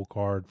collectible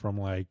card from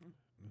like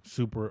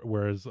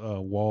whereas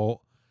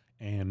Walt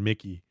and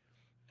Mickey,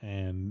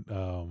 and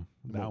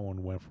that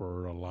one went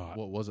for a lot,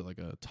 What was it, like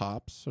a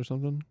Tops or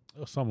something?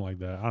 something like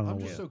that. I don't know. I'm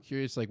What, just so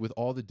curious, like with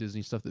all the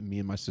Disney stuff that me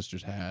and my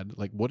sisters had,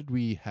 like what did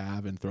we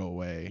have and throw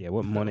away? Yeah,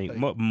 what money? Like,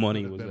 What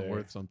money would have was been there?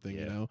 worth something,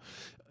 you Yeah. know?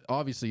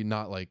 Obviously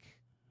not like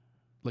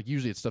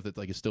usually it's stuff that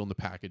like is still in the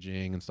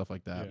packaging and stuff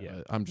like that. Yeah.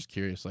 But I'm just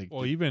curious, like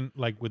well, even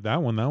like with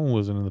that one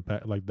wasn't in the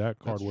pack. Like that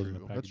card that's wasn't in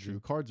true. the That's packaging. true.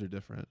 Cards are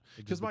different. It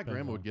Because just my depends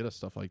grandma on- would get us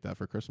stuff like that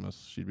for Christmas.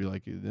 She'd be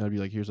like, and I'd be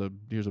like, here's a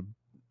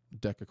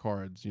deck of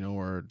cards, you know,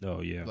 or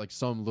Oh yeah. like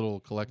some little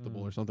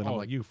collectible or something. Oh, I'm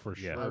like, you for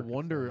Yeah. sure. I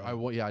wonder.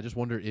 I just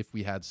wonder if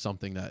we had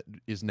something that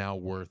is now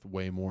worth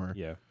way more.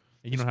 yeah.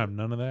 You don't have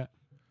none of that.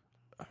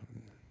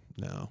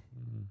 No,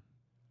 Mm.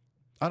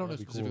 I don't know That'd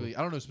be cool. specifically.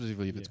 I don't know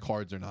specifically if it's Yeah.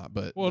 cards or not.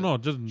 But Well, no,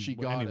 just she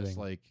got anything. us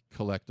like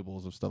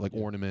collectibles of stuff like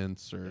Yeah.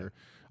 ornaments or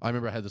I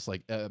remember I had this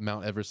like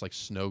Mount Everest like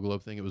snow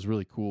globe thing. It was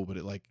really cool, but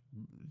it like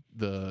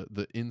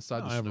the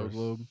inside the Mount snow Everest.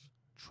 globe.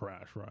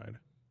 Trash ride.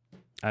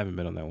 I haven't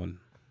been on that one.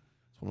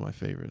 It's one of my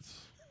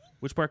favorites.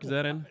 Which park is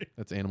that in?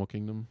 That's Animal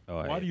Kingdom.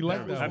 Oh, Why do you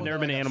like that I've one? never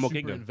that been I to got Animal super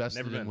Kingdom. Invested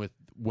Never in been. with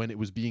when it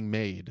was being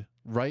made,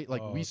 right?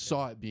 Like Oh, we okay.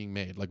 saw it being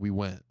made. Like we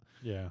went,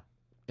 Yeah.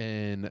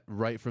 and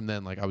right from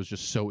then, like I was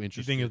just so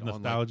interested. it's on, like,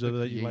 nostalgia the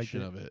that you liked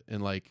creation it? of it,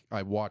 and like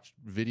I watched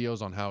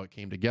videos on how it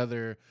came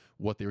together,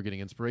 what they were getting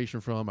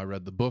inspiration from. I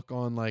read the book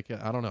on like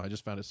I don't know. I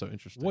just found it so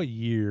interesting. What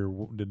year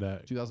did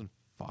that?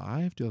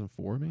 2005,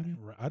 2004, maybe.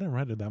 I didn't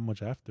write it that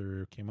much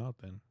after it came out.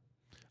 Then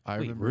I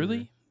Wait, remember.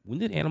 really? When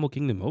did Animal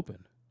Kingdom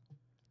open?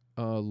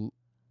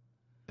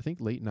 I think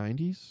late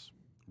 90s.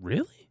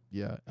 Really?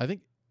 Yeah, I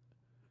think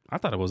I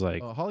thought it was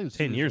like Hollywood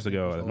 10 Studios, years I think,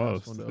 ago was at the last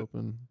most. one to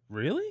open.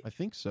 Really? I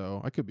think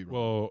so. I could be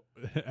wrong.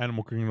 Well,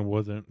 Animal Kingdom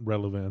wasn't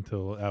relevant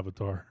until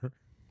Avatar.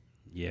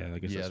 Yeah, I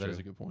guess Yeah, that's that true. is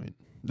a good point.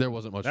 There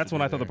wasn't much. That's to when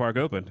do I thought the there. park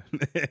opened.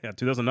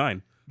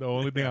 2009. The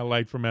only thing I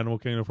liked from Animal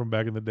Kingdom from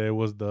back in the day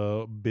was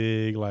the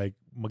big like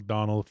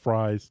McDonald's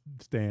fries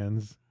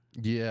stands.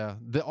 Yeah,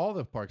 all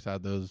the parks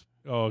had those.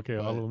 Oh, okay,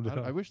 but all of them.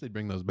 I wish they'd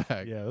bring those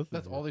back. Yeah,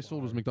 That's all they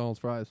sold was McDonald's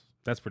fries. McDonald's.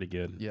 That's pretty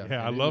good. Yeah,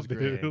 Yeah, I and loved was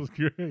it. great. It was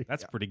great.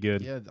 That's pretty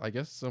good. Yeah, I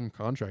guess some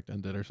contract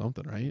ended or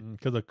something, right?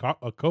 Because a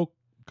Coke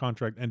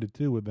contract ended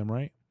too with them,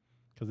 right?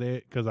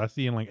 Because I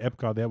see in like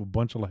Epcot they have a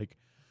bunch of like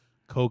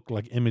Coke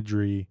like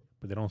imagery,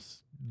 but they don't.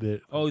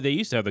 Oh, they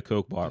used to have the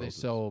Coke Do bottles. they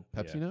sell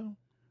Pepsi Yeah. now?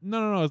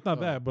 No, it's not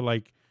Oh. that. But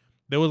like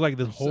there was like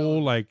this They're whole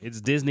selling- like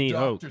It's Disney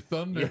Oak. Dr.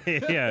 Thunder.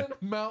 Yeah.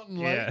 Mountain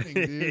Yeah. Lightning,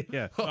 dude.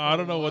 Yeah. I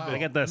don't know what Wow. They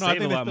got that no, I Save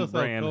think a they Lot still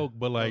sell brand. Coke,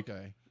 but like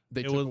Okay.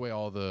 They it took was- away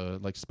all the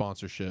like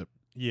sponsorship.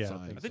 yeah,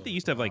 signs. I think they So,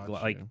 used to have like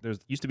gotcha. like there's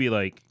used to be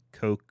like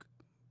Coke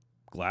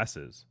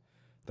glasses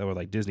that were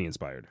like Disney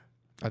inspired.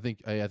 I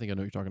think I know what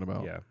you're talking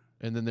about. Yeah.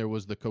 And then there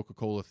was the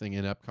Coca-Cola thing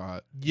in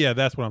Epcot, yeah,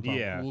 that's what I'm talking.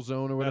 Yeah. Cool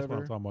Zone or about. That's whatever.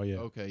 what I'm talking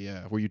about. Yeah, Okay,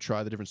 yeah, where you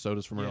try the different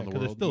sodas from Yeah, around the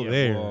 'cause it's world. still Yeah,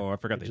 there. whoa, I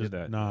forgot It's they did just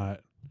that. Not,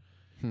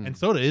 Hmm. and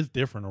soda is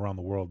different around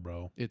the world,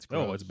 bro. It's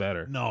Oh, gross. it's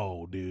better.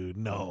 No, dude,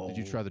 no. Did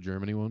you try the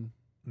Germany one,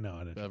 No, I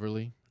didn't.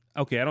 Beverly?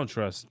 Okay, I don't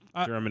trust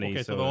I- Germany.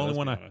 okay, so so the only let's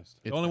one be I- honest.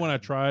 The It's only one I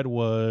bad. tried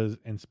was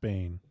in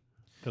Spain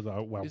because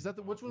Is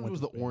that which one went was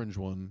to the Spain. orange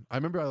one? I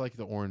remember I liked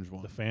the orange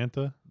one. the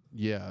Fanta.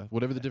 Yeah,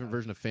 whatever the different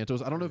version of Fanta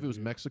was. I don't know if it was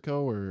Dude.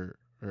 Mexico or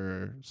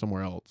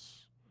somewhere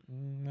else. I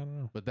don't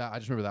know. But that I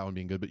just remember that one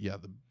being good. But yeah,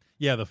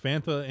 Yeah, the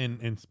Fanta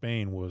in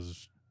Spain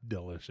was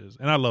delicious,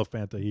 and I love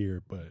Fanta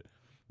here, but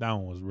that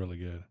one was really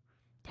good.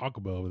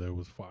 Taco Bell over there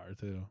was fire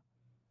too.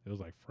 It was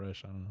like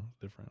fresh. I don't know,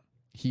 different.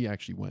 he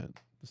actually went.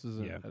 This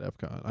is Yeah. at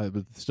Epcot. I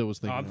but still was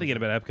Oh, thinking. I'm thinking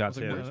about I Epcot was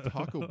like, too. where's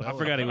Taco Bell? I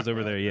forgot he was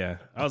over there. Yeah,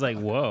 I was like,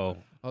 whoa,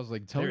 I was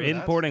like, tell they're me where that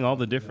importing all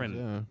the stuff is. different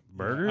Yeah.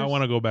 burgers. I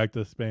want to go back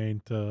to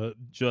Spain to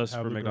just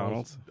have for the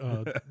McDonald's.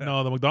 girls-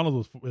 no, the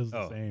McDonald's was the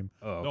Oh. same.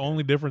 Oh, okay. The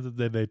only difference is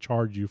that they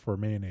charge you for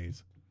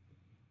mayonnaise.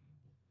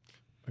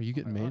 Are you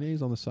getting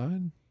mayonnaise on the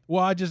side?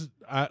 Well,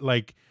 I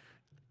like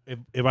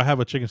if I have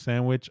a chicken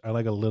sandwich, I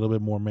like a little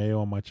bit more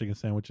mayo on my chicken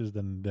sandwiches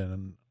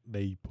than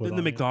they put. Then on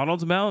the it.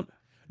 McDonald's amount?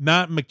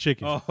 Not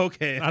McChicken. Oh,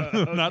 okay. Not,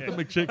 Okay. not the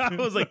McChicken. I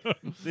was like,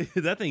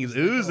 that thing is It's a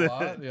oozing.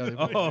 lot. Yeah, they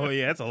put- Oh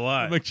yeah, that's a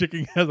lot.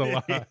 McChicken has a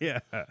lot. yeah,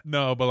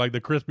 No, but like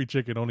the crispy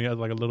chicken only has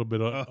like a little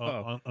bit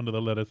Oh. under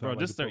the lettuce. I bro, like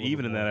just to put start a little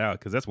evening bit that more. out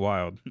because that's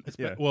wild.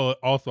 yeah. Well,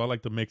 also I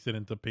like to mix it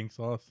into pink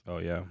sauce, Oh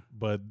yeah,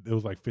 but it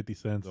was like 50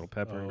 cents. little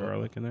pepper and uh,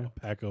 garlic in there. A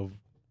pack of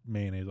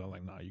mayonnaise. I'm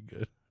like, nah, you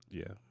good.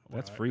 Yeah,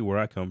 that's Alright. free where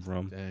I come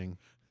from. Dang,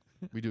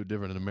 we do it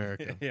different in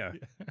America. yeah.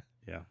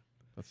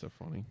 That's so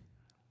funny.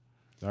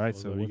 All right,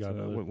 So so we what's, got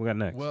what we got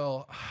next?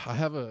 Well, I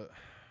have a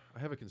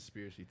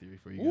conspiracy theory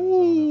for you guys. I don't know-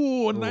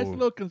 Ooh, a nice Ooh.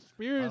 little I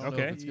conspiracy. don't know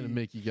Okay. if it's gonna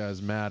make you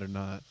guys mad or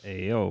not.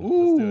 Hey yo,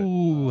 let's do it.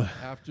 Ooh.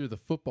 After the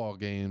football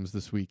games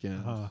this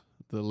weekend, Uh-huh.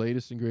 the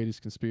latest and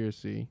greatest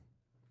conspiracy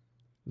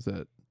is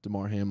that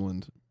Damar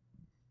Hamlin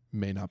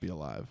may not be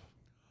alive.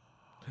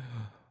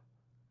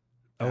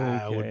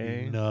 That would be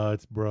Okay.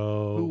 nuts,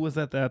 bro. Who was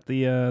that at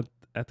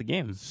the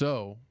game?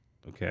 So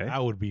Okay,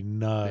 That would be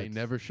nuts. they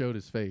never showed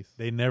his face.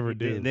 They never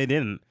did. They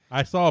didn't.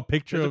 I saw a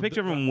picture. There's a of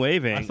picture of him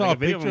waving. I saw like a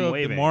video picture him of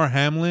waving. Damar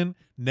Hamlin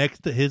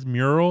next to his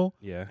mural,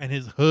 Yeah. and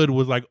his hood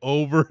was like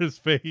over his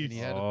face. And he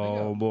had a thing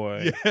Oh up.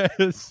 boy.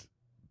 Yes,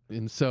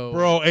 And so,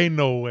 bro, ain't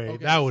no way.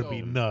 Okay, That would be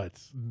so-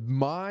 nuts.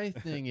 my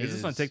thing is Is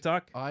this on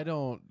TikTok?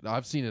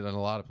 I've seen it in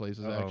a lot of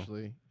places Uh-oh.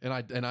 actually, and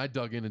I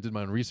dug in and did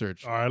my own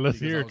research. All right, let's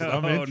because hear I it. was 'cause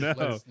like, I'm Oh,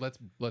 interested. no.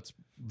 let's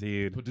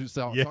Dude. produce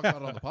out, Yeah. talk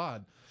about it on the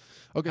pod.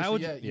 Okay, How so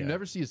would yeah, you- you yeah.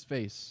 never see his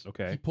face.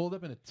 Okay. He pulled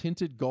up in a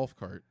tinted golf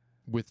cart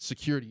with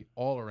security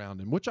all around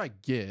him, which I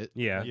get.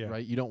 Yeah. Yeah.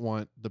 Right. You don't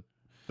want the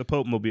The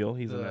Pope Mobile.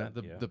 He's in that.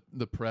 the, yeah.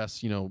 the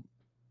press,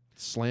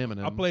 slamming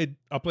him. I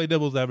played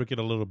devil's advocate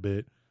a little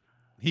bit.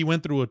 He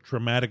went through a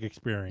traumatic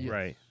experience Yeah.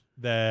 Right.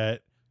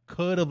 that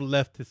could have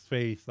left his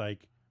face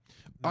like.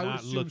 I would not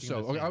assume looking so.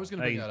 the Okay, I same. was going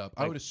to bring Like- that up.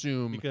 I like- would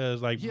assume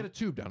because like he had a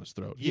tube down his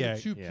throat. He had Yeah, a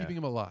tube yeah. keeping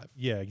him alive.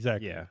 yeah,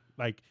 exactly. Yeah.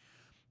 Like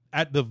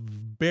at the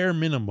bare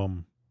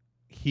minimum,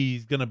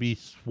 he's gonna be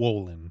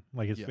swollen.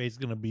 Like his Yeah. face is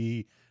gonna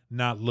be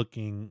not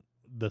looking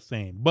the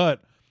same.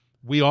 But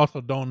we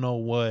also don't know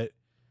what,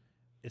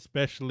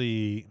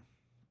 especially,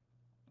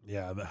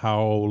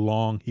 how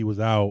long he was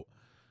out.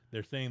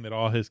 They're saying that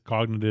all his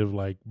cognitive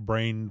like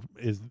brain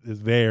is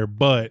there,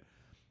 but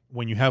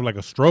when you have like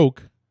a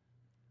stroke,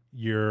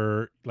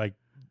 you're like,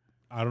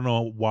 I don't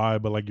know why,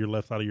 but like your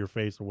left side of your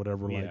face or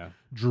whatever like Yeah.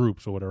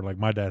 droops or whatever. Like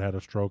my dad had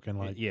a stroke and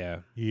like Yeah.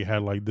 he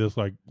had like this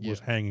like was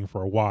Yeah. hanging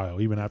for a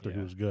while even after he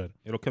Yeah. was good.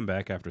 It'll come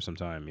back after some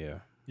time. Yeah.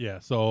 Yeah,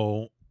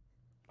 so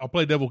I'll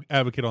play devil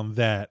advocate on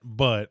that,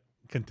 but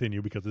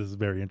continue because this is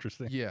very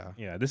interesting. Yeah.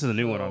 Yeah. This is a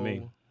new one on me.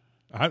 So-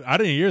 I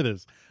didn't hear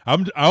this.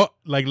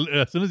 Like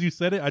as soon as you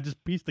said it, I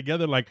just pieced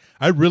together like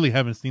I really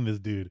haven't seen this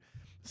dude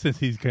since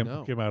he's came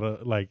No. out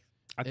of like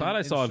I thought I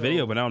and saw a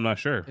video, so- but now I'm not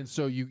sure. And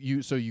so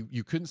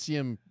you couldn't see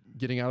him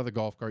getting out of the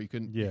golf cart. You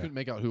couldn't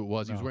make out who it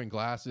was. He was No. wearing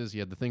glasses. He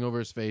had the thing over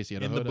his face. He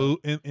had in a the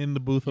hood booth up. in the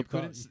booth You up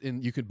top. couldn't,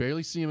 and you could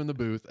barely see him in the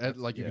booth. You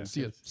can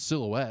see a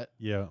silhouette.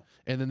 Yeah.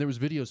 And then there was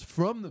videos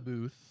from the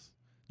booth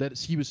that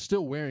he was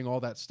still wearing all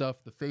that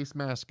stuff, the face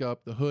mask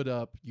up, the hood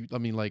up. You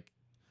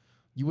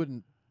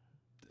wouldn't.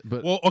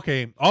 But Well,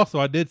 okay. Also,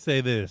 I did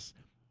say this.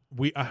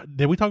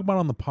 Did we talk about it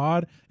on the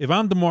pod? If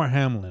I'm DeMar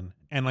Hamlin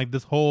and like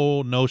this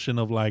whole notion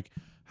of like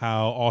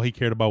how all he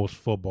cared about was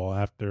football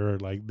after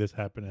like this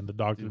happened and the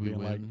doctor did we being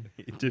like, win?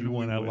 "Did you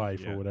win at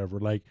life or whatever?"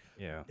 Like,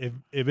 Yeah. if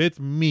it's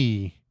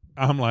me,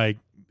 I'm like,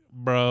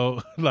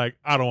 bro, like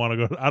I don't want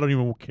to go. I don't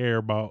even care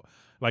about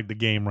like the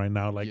game right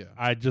now. Like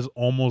I just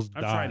almost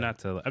died.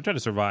 I'm trying to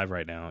survive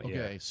right now.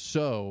 Okay,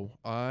 so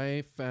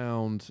I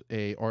found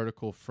a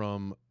article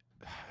from,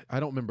 I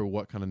don't remember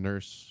what kind of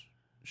nurse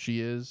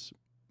she is,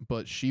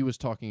 but she was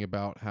talking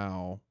about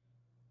how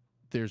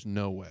there's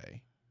no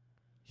way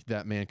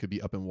that man could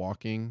be up and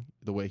walking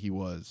the way he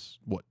was,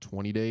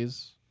 20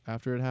 days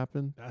after it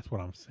happened? That's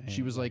what I'm saying.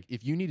 She was like,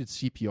 if you needed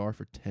CPR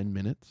for 10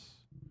 minutes,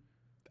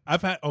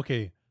 I've had,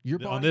 okay. your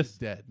body is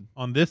dead.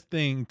 On this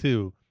thing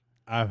too,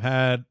 I've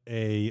had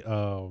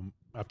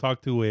I've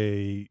talked to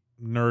a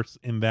nurse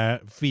in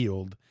that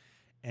field,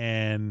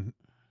 and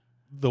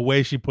the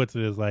way she puts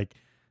it is like,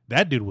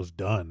 that dude was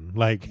done.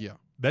 Like,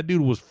 that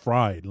dude was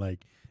fried.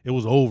 Like, it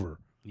was over.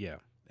 Yeah.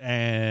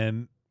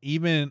 And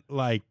even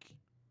like,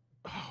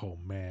 oh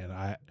man,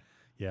 I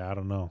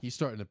don't know. He's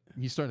starting to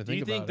think about it. Do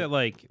you think that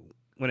like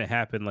when it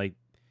happened, like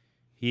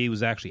he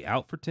was actually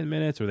out for 10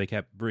 minutes, or they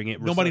kept bringing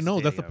it? Nobody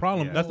knows. That's the resuscitating him?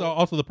 problem. Yeah. That's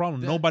also the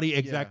problem. Nobody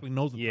exactly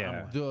knows the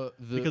Yeah. timeline.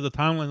 The Because the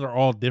timelines are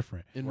all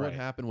different. and Right. what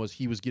happened was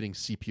he was getting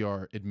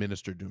CPR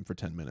administered to him for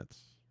 10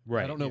 minutes.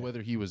 Right. I don't know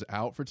whether he was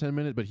out for 10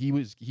 minutes, but he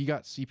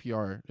got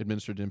CPR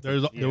administered to him.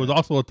 There was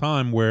also a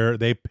time where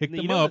they picked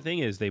You him know, up. the thing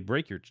is, they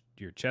break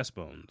your chest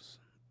bones.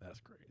 That's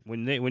crazy.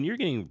 When you're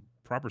getting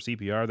proper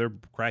CPR, they're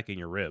cracking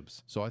your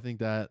ribs. So I think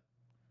that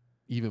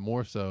even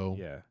more so.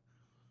 Yeah.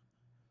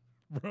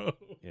 Bro.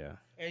 Yeah.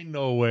 Ain't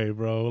no way,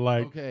 bro.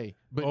 Like, Okay,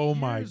 but oh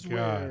my here's God.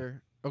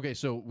 where- okay,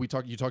 so you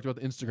talked about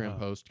the Instagram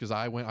post, because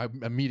I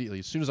immediately,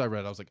 as soon as I read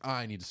it, I was like,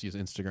 I need to see his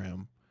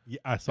Instagram. yeah,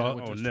 I And I saw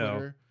went it. to no.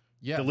 Twitter.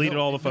 Yeah, Deleted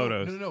all the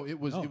photos. No, it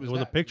was It was a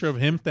that. picture of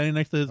him standing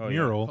next to his Oh, yeah.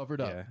 mural,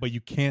 covered up. Yeah. but you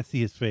can't see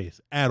his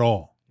face at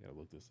all. Gotta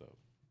look this up.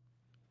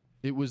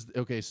 It was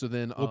okay. So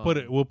then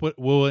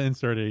We'll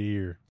insert it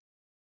here.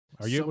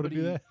 Are you able to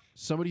do that?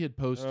 Somebody had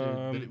posted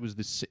that it was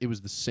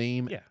the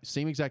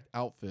same exact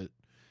outfit,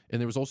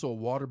 and there was also a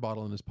water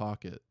bottle in his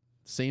pocket.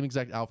 Same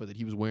exact outfit that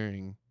he was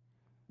wearing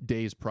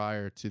days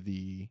prior to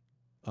the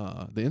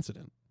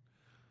incident,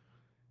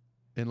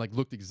 and like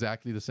looked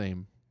exactly the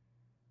same.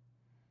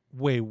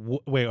 Wait.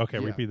 Okay,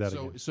 Yeah. repeat that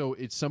again. So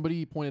it's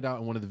somebody pointed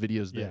out in one of the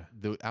videos that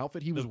the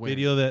outfit he was The wearing,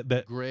 video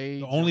that gray,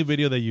 the only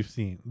video that you've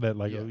seen that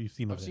like you've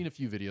seen. I've seen a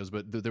few videos,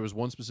 but there was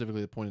one specifically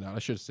that pointed out. I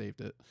should have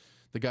saved it.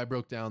 The guy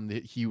broke down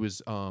that he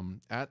was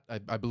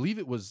I believe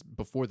it was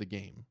before the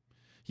game.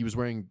 He was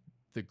wearing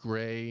the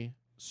gray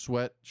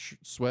sweat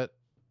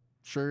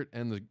shirt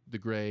and the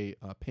gray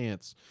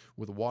pants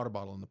with a water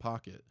bottle in the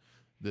pocket.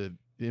 The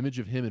image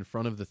of him in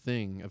front of the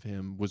thing of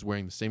him was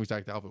wearing the same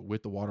exact outfit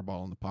with the water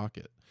bottle in the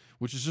pocket,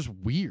 which is just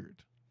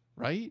weird,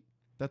 right?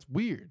 That's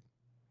weird.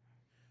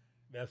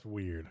 That's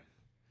weird.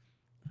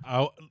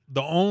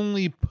 The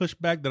only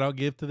pushback that I'll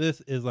give to this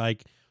is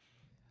like,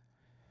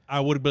 I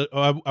would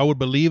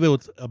believe it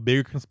was a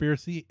bigger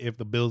conspiracy if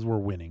the Bills were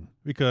winning,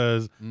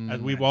 because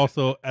as we've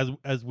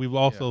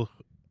also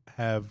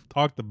have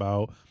talked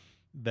about,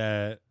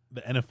 that the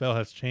NFL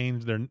has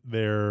changed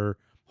their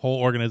whole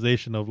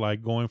organization of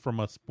like going from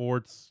a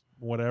sports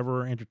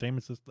whatever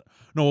entertainment system.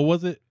 No, what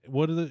was it?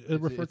 What is it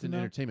referred It's to an now?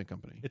 entertainment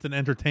company. It's an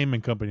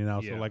entertainment company now,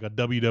 Yeah. so like a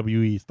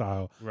WWE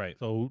style. Right.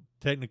 So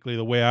technically,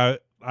 the way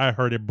I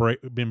heard it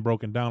been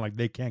broken down, like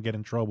they can't get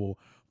in trouble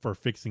for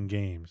fixing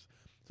games.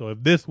 So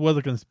if this was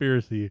a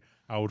conspiracy,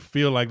 I would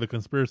feel like the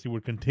conspiracy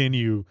would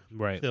continue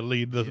Right. to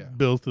lead the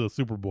Bills to the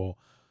Super Bowl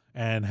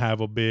and have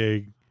a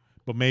big,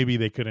 but maybe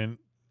they couldn't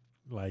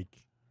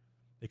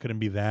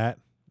be that.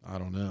 I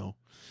don't know.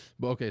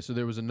 But okay, so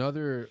there was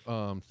another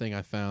thing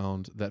I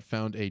found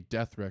a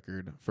death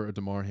record for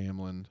DeMar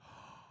Hamlin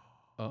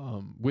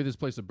with his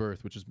place of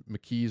birth, which is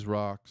McKees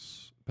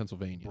Rocks,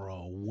 Pennsylvania.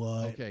 Bro,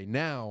 what? Okay,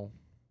 now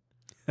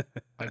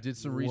I did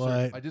some research.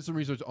 What? I did some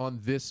research on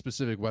this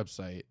specific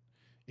website.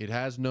 It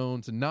has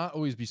known to not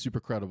always be super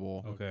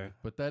credible. Okay.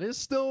 But that is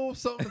still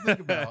something to think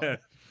about.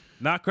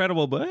 Not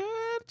credible, but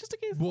just in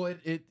case. Well,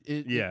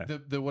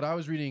 the what I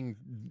was reading,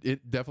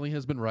 it definitely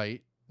has been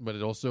right, but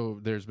it also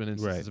there's been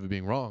instances of it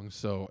being wrong.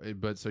 So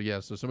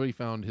somebody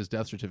found his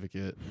death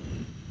certificate.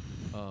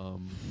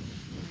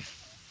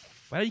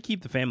 Why do you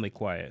keep the family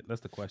quiet?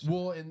 That's the question.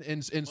 Well,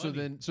 and so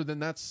then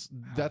that's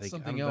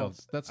something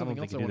else. That's something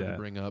else I wanted to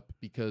bring up,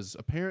 because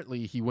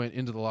apparently he went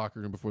into the locker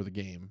room before the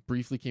game.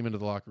 Briefly came into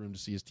the locker room to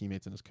see his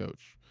teammates and his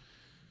coach.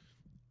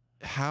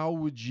 How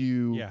would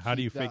you? Yeah, how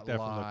do you keep fake that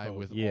from the lie coach?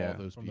 with Yeah. all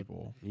those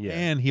people? Yeah.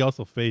 And he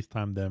also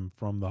FaceTimed them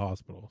from the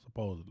hospital,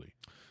 supposedly.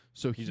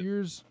 So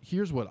here's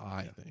what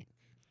I think.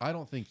 I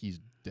don't think he's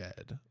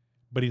dead.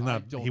 But he's I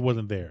not. don't He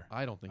wasn't there.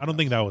 I don't think. I don't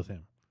think that was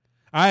him.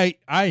 I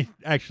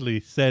actually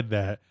said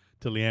that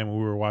to Leanne when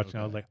we were watching.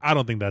 I was like, I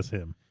don't think that's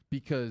him.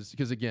 because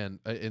again,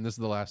 and this is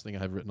the last thing I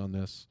have written on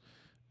this.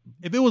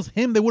 If it was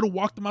him, they would have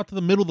walked him out to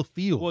the middle of the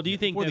field. Well, do you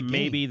think before that the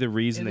maybe game. the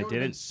reason And they there would've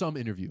been didn't? some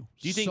interview,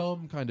 Do you think-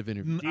 some kind of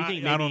interview? Do you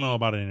think I don't maybe- know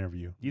about an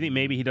interview. Do you think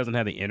maybe he doesn't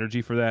have the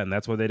energy for that, and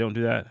that's why they don't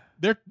do that,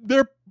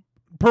 They're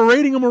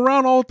parading him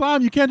around all the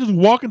time. You can't just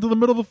walk into the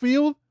middle of the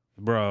field.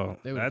 bro?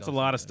 They would've That's a done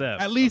lot of something.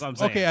 steps. At least, That's what I'm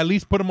saying. okay, at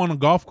least put him on a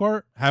golf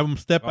cart, have him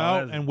step Oh, out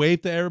that's- and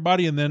wave to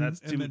everybody, and then That's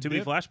and too then many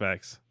dip.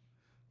 flashbacks.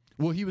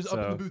 Well, he was up in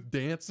So- the booth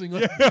dancing.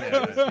 Like,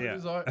 Yeah.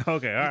 It's all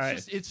Okay, all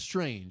right. it's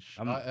strange.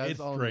 That's it's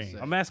all I'm gonna strange.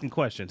 say. I'm asking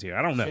questions here.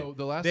 I don't know. So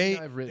the last They,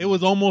 thing I've written, it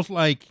was almost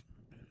like,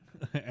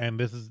 and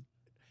this is,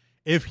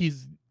 if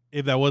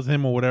that was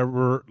him or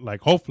whatever,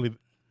 like hopefully,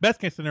 best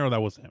case scenario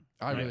that was him.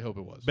 I really hope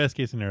it was. Best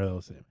case scenario that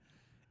was him.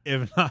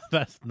 If not,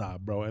 that's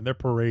not, bro. And they're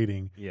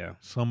parading Yeah.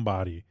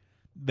 somebody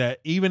that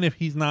even if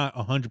he's not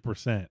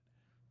 100%,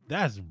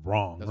 that's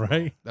wrong, That's right?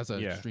 wrong. That's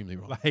Yeah. extremely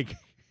wrong. Like,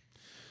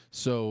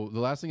 So the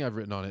last thing I've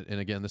written on it, and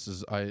again, this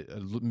is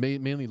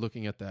mainly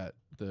looking at that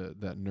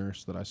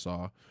nurse that I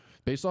saw,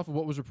 based off of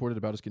what was reported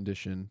about his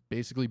condition,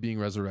 basically being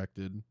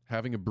resurrected,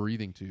 having a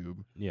breathing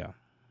tube, Yeah.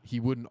 he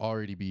wouldn't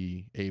already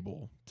be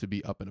able to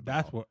be up and about.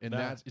 That's what- and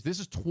that- this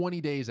is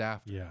 20 days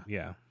after.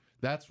 yeah,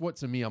 That's what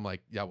to me I'm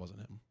like, that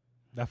wasn't him.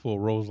 that fool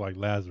rose like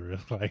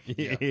Lazarus. Like,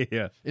 Yeah.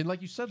 Yeah. And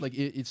like you said, like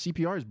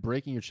CPR is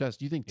breaking your chest.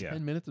 Do you think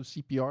 10 minutes of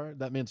CPR,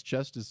 that man's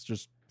chest is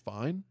just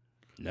fine?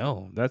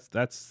 No, that's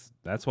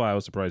why I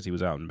was surprised he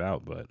was out and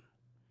about. But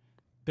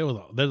there's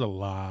a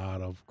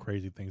lot of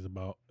crazy things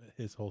about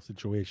his whole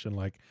situation.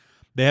 Like,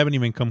 they haven't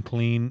even come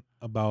clean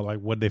about like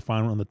what they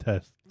found on the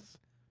tests.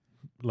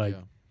 Like,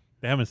 Yeah.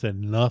 they haven't said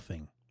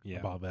nothing yeah,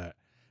 about that.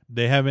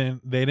 They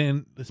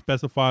didn't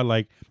specify,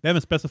 like, they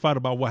haven't specified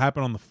about what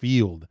happened on the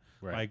field.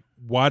 right. Like,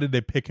 why did they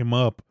pick him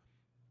up?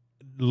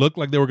 Looked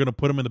like they were going to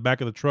put him in the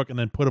back of the truck and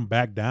then put him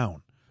back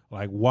down.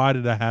 Like, why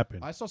did that happen?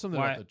 I saw something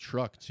Why- about the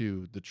truck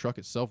too. The truck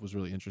itself was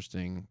really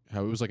interesting.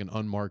 How it was like an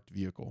unmarked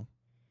vehicle,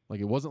 like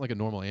it wasn't like a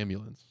normal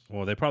ambulance.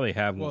 Well, they probably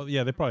have. Well,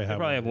 yeah, they probably they have.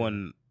 probably have yeah.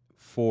 one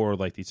for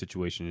like these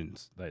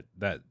situations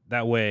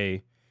that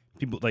way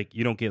people like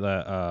you don't get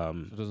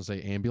It doesn't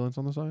say ambulance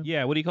on the side.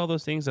 yeah. What do you call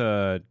those things?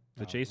 The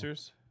Oh.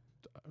 chasers.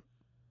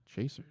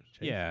 Chasers.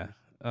 Yeah.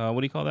 What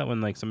do you call that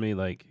when like somebody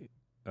like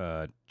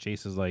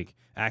chases like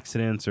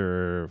accidents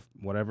or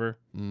whatever?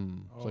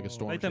 It's like a Oh.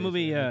 storm. Like that chaser.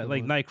 movie,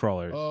 like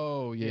Nightcrawler.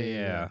 Oh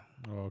yeah.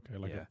 Oh, okay,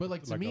 like Yeah. But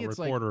like to like me, a it's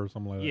like recorder or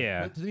something like that.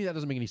 Yeah. But to me, that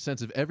doesn't make any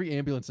sense. If every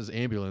ambulance says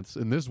ambulance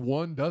and this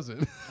one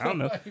doesn't, I don't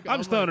know. Like, I'm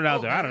just throwing like, it out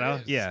oh, there. I don't know.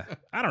 it is. Yeah.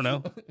 I don't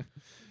know.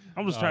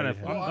 I'm just Oh, trying to.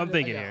 yeah. Well, I'm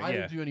thinking here. I Yeah.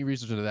 didn't do any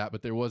research into that,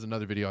 but there was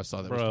another video I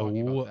saw that was Bro,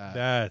 talking about that.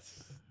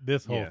 that's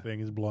this whole Yeah. thing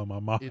is blowing my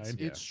mind.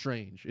 It's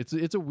strange.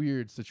 It's a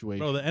weird situation.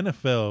 Bro, the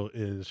NFL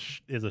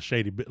is a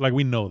shady bit. Like,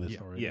 we know this Yeah.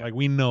 already. Yeah. Like,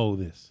 we know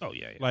this. Oh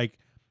yeah. Like,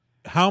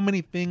 how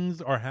many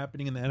things are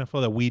happening in the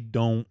NFL that we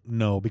don't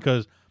know?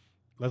 Because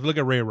let's look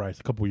at Ray Rice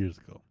a couple years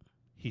ago.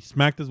 He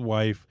smacked his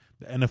wife.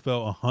 The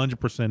NFL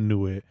 100%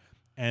 knew it,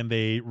 and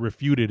they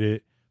refuted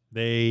it.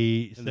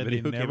 They And the said they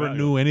video came never out.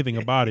 knew anything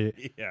about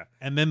it. yeah.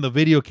 And then the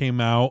video came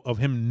out of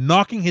him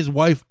knocking his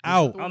wife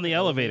out. On the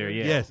elevator.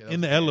 Yeah. Yes, Okay,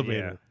 in the that's-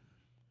 elevator.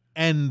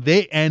 And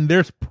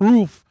there's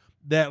proof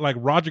that like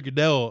Roger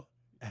Goodell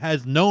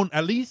has known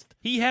at least.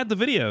 He had the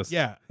videos.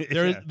 Yeah,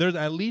 Yeah. there's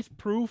at least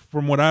proof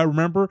from what I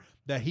remember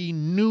that he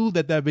knew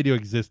that video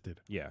existed.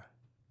 Yeah.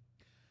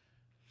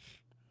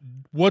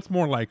 What's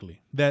more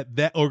likely,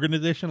 that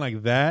organization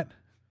like that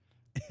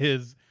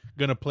is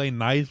gonna play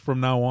nice from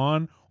now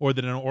on, or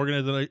that an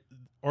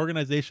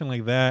organization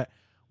like that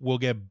will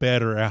get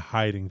better at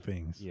hiding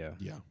things? Yeah.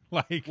 Yeah.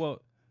 Like,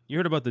 Well, you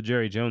heard about the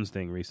Jerry Jones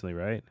thing recently,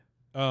 right?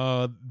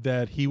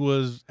 that he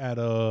was at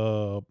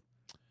a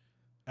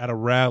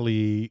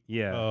rally,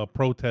 Yeah.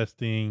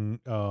 protesting,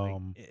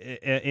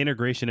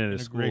 Integration in a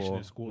Integration school.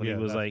 in school, When yeah,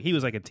 he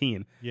was like a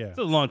teen. yeah. It's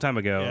a long time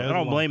ago. Yeah, it I was a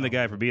don't long blame the time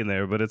guy ago. for being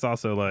there, but it's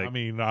also like I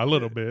mean, a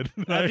little bit.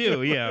 I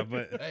do, yeah.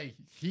 But Hey,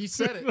 he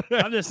said it.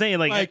 I'm just saying,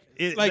 like, okay,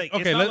 it's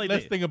not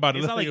let's think about it.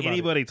 It's Let's not think like about it.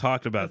 anybody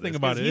talked about Let's this. think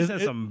about 'cause it. He It-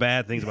 said it- some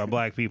bad things about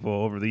black people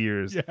over the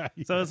years. Yeah,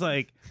 So it's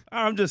like,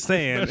 I'm just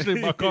saying. especially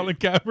about Colin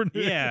Kaepernick.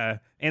 Yeah.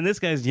 And this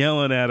guy's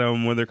yelling at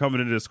them when they're coming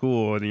into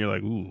school, and you're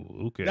like,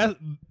 ooh, okay. That's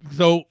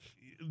so.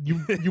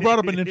 You brought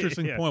up an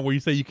interesting Yeah. point where you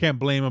say you can't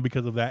blame him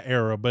because of that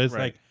era, but it's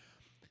Right. like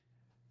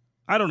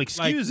I don't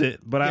excuse it,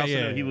 but I yeah, also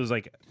yeah, know he yeah. was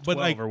like 12 But,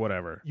 like, or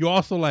whatever. you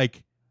also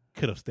like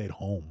could have stayed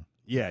home.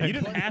 Yeah, you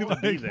didn't have to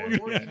be there.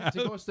 Or even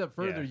to go a step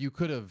further, Yeah. you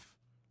could have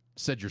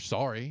said you're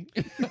sorry.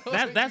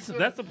 That's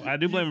I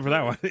do blame him for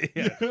that one.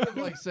 Yeah. could have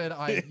like said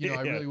I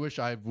really wish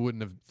I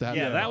wouldn't have had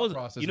Yeah, that was.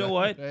 process You know back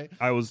what? in the day.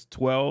 I was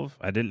 12.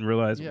 I didn't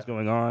realize what was Yeah.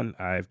 going on.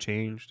 I've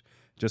changed.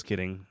 Just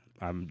kidding.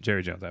 I'm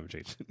Jerry Jones. I haven't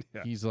changed.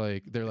 Yeah. He's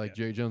like, they're like,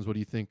 Jerry Jones, what do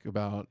you think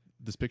about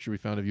this picture we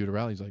found of you at a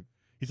rally? He's like,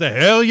 He said,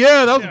 "Hell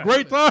yeah, that was Yeah. a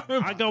great time."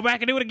 I'd go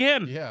back and do it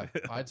again. yeah,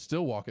 I'd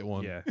still walk at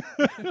one. Yeah.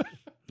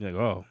 You're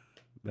like, oh,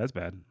 that's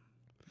bad.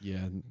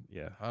 Yeah,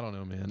 Yeah. I don't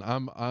know,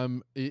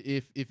 man.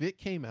 If it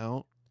came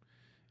out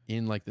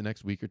in like the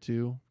next week or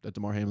two that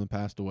DeMar Hamlin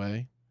passed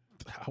away,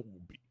 That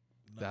would be.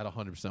 that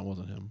 100%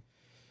 wasn't him.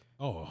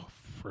 Oh,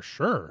 for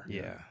sure.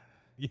 Yeah.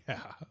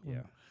 Yeah.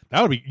 Yeah.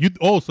 That would be you.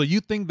 Oh, so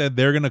you think that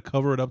they're gonna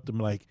cover it up to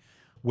like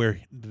where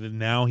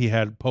now he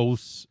had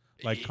post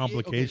like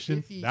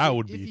complications? That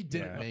would be. If he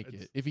didn't Yeah. make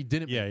it. If he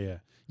didn't. Yeah, make yeah. It,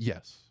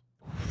 yes.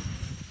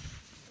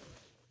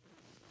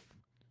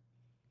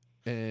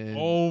 And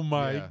Oh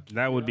my! yeah.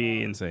 That would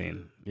be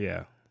insane.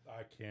 Yeah.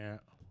 I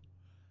can't.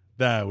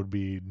 That would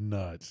be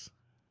nuts.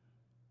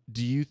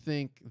 Do you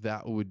think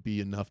that would be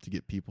enough to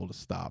get people to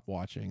stop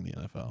watching the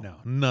NFL? No,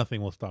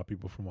 nothing will stop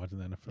people from watching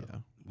the NFL. Yeah.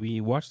 We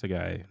watched the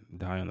guy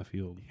die on the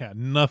field. Yeah,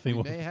 nothing We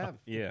will. may stop. have.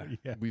 Yeah.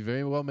 Yeah, We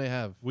very well may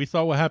have. we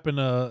saw what happened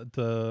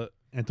to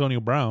Antonio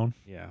Brown,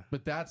 Yeah.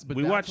 But that's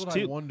We that's watched what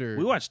two- I wonder.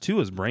 We watched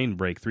Tua's brain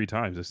break 3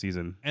 times this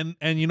season. and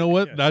you know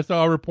what? Yeah. I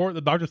saw a report. The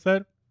doctor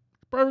said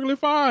perfectly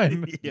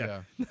fine.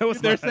 Yeah. That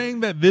was They're not- saying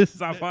that this. it's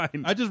not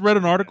fine. I just read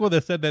an article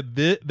that said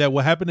that that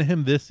what happened to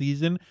him this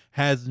season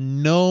has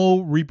no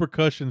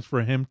repercussions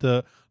for him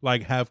to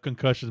like have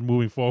concussions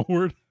moving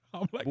forward.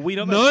 I'm like, Well, we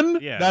know none.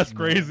 that's- yeah. That's No,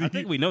 crazy. I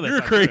think we know that's You're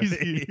not true.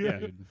 crazy.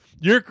 Yeah.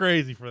 You're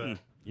crazy for that.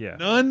 Yeah.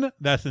 None.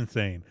 That's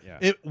insane.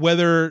 Yeah.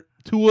 Whether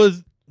Tua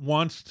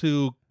wants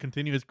to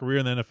continue his career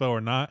in the NFL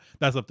or not,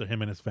 that's up to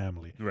him and his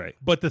family. Right.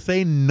 But to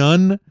say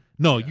none,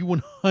 no, Yeah. you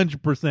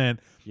 100%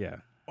 Yeah.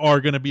 are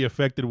going to be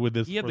affected with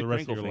this He had for the the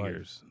rest of crinkle your life.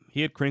 fingers.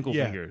 He had crinkle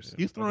Yeah. fingers.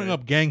 He's throwing Okay.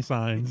 up gang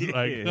signs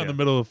like Yeah. in the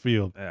middle of the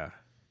field. Yeah.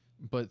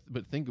 But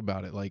think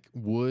about it. Like,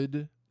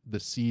 would the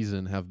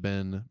season have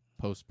been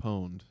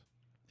postponed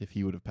if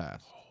he would have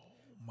passed?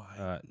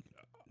 My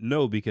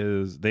No,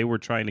 because they were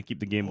trying to keep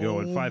the game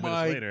going. 5 my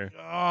minutes later.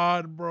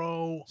 God,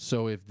 bro.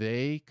 So if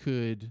they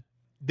could,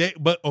 But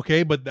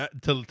that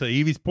to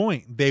Evie's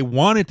point, they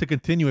wanted to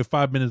continue it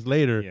 5 minutes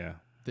later. Yeah.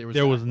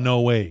 there was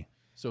No way.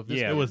 So if this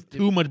Yeah. There was if-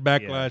 too much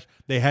backlash.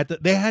 They had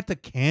to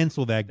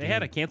cancel that They game. had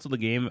to cancel the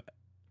game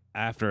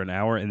after an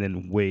hour and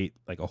then wait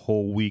like a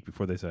whole week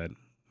before they said,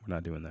 we're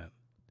not doing that.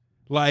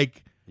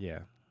 Like, Yeah.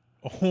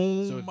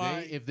 oh So my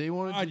if they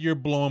wanted God, to, you're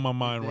blowing my if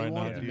mind they right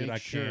now, wanted to dude. make I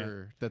can't.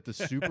 sure that the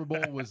Super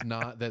Bowl was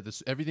not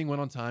that everything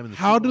went on time. And the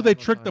How Super do Bowl they went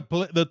on trick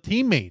time. the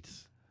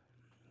teammates?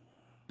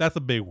 That's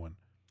a big one.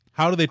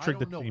 How do they I trick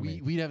the don't know.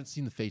 teammates? We haven't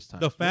seen the FaceTime.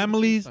 The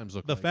families,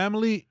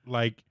 family,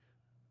 like,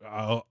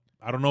 I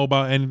don't know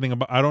about anything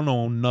about. I don't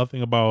know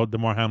nothing about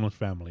DeMar Hamlin's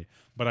family,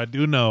 but I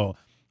do know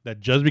that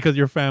just because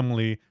you're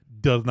family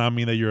does not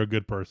mean that you're a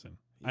good person.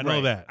 I know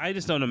Right. that, I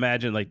just don't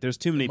imagine like there's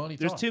too many Money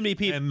there's talks. too many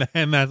people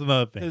and that's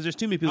another thing. because there's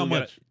too many people How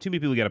much? too many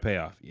people got to pay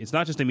off. It's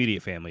not just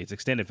immediate family, it's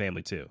extended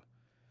family too.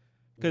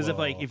 Because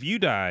Whoa. if you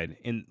died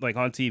in like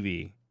on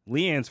TV,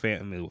 Leanne's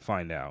family will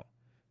find out.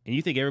 And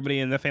you think everybody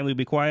in that family will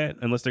be quiet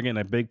unless they're getting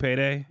a big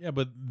payday? Yeah,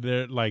 but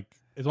they're like,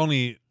 it's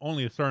only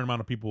a certain amount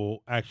of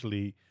people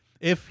actually.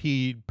 If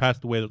he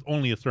passed away, there's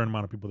only a certain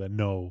amount of people that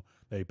know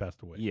that he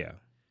passed away. Yeah.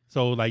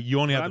 So like, you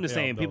only But have. I'm to just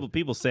pay saying off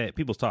those.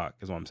 people talk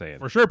is what I'm saying.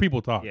 For sure,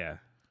 people talk. Yeah.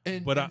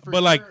 And, But, and for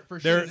but, like, for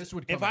there- this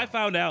would If come I out.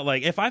 found out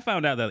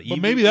that Evie,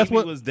 maybe that's Evie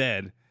what- was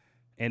dead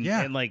and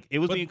Yeah. and like it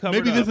was But being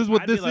covered maybe up, this is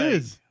what I'd be this like,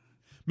 is.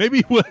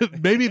 Maybe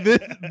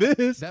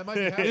this that might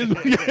be is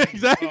happening. yeah,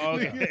 exactly. Oh,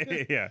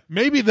 okay. Yeah.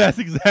 Maybe that's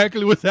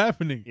exactly what's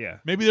happening. Yeah.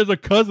 Maybe there's a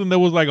cousin that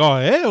was like, "Oh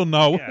hell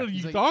no, what Yeah. are He's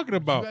you like, talking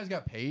about? You guys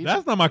got paid.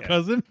 That's not my Yeah.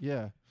 cousin."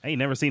 yeah. I ain't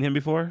never seen him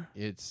before.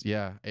 It's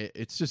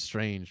it's just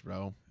strange,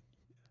 bro.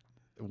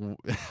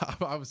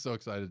 I was so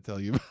excited to tell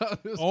you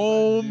about this. 'cause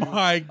Oh I knew-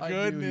 my I knew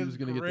he goodness was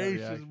gonna get that gracious,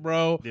 reaction.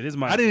 bro! It is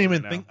my I didn't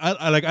even right think. now.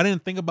 I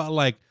didn't think about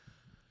like.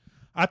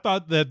 I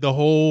thought that the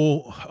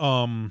whole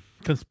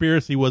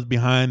conspiracy was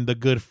behind the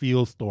good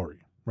feel story,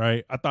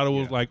 right? I thought it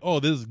was Yeah. like, oh,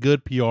 this is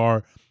good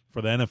PR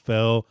for the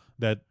NFL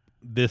that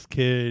this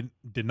kid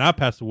did not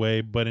pass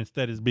away, but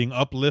instead is being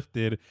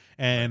uplifted,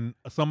 and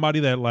somebody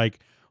that like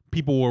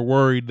people were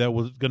worried that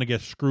was going to get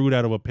screwed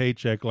out of a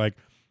paycheck, like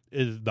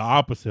is the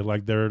opposite.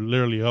 Like they're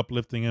literally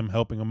uplifting him,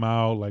 helping him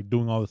out, like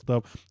doing all this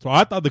stuff. So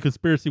I thought the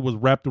conspiracy was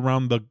wrapped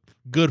around the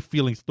good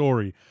feeling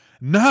story,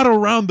 not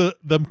around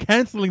them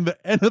canceling the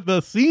end of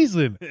the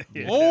season.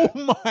 Yeah. Oh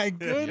my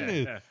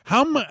goodness! Yeah.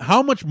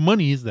 How much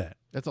money is that?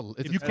 That's a.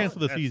 It's If you a- cancel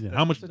the that's- season, that's-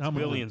 how much? that's How much?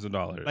 Billions of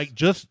dollars. Like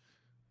just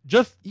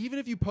even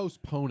if you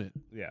postpone it,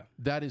 yeah.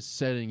 that is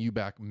setting you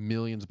back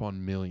millions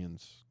upon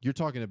millions. You're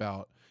talking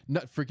about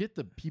forget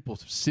the people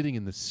sitting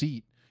in the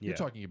seat. You're Yeah.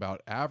 talking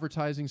about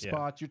advertising Yeah.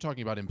 spots. You're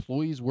talking about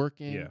employees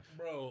working. Yeah.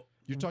 bro.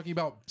 You're talking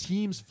about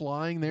teams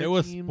flying their There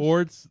was teams.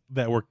 sports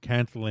that were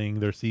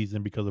canceling their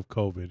season because of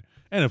COVID.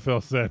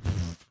 NFL said,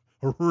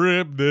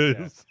 "Rip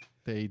this."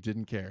 They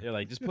didn't care. They're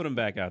like, just put him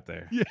back out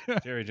there. Yeah.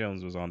 Jerry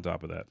Jones was on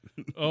top of that.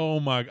 Oh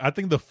my! I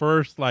think the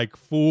first like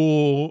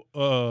full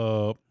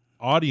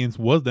audience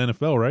was the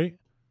NFL, right?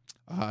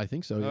 I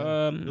think so.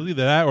 Yeah. It was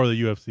either that or the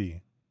UFC.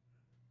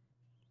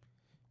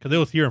 Because it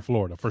was here in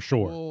Florida for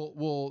sure.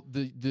 Well,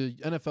 the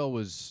NFL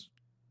was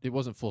it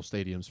wasn't full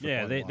stadiums. For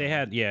Yeah, quite a they while.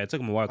 had. Yeah, it took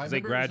them a while I because they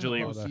remember it was in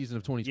gradually. the season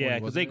of 2020. Yeah,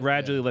 because they wasn't it?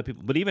 gradually let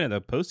people. But even in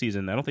the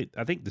postseason,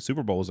 I think the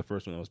Super Bowl was the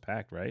first one that was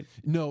packed, right?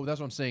 No, that's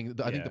what I'm saying.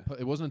 I think Yeah.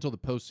 it wasn't until the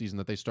postseason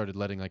that they started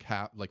letting like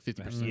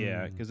 50%.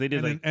 Yeah, because they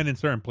did and in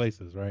certain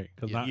places, right?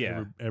 Because Yeah. not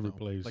Yeah. every No,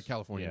 place. like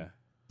California, yeah,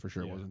 for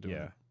sure yeah, wasn't doing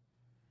yeah.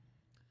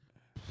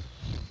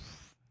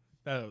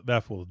 it.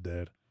 That fool's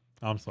dead.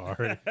 I'm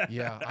sorry.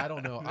 Yeah, I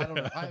don't know.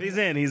 He's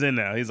in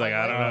now. He's like,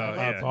 I don't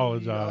know. I Yeah.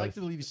 apologize. I like to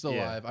believe he's still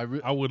Yeah.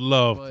 alive. I would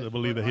love but- to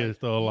believe but that he's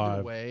still alive.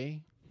 Either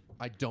way,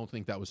 I don't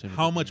think that was him.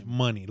 How much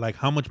money? Like,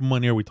 how much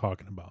money are we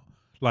talking about?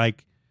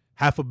 Like,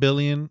 $500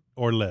 million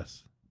or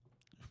less?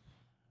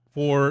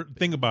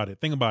 Think about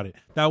it.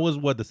 That was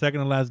what, the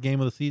second to last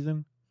game of the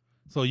season?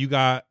 So you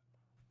got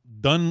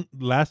done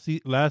last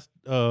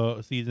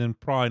season,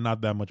 probably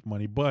not that much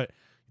money, but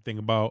think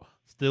about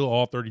still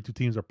all 32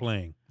 teams are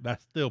playing.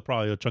 That's still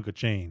probably a chunk of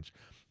change.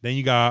 Then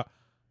you got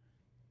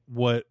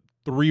what,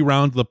 3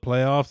 rounds of the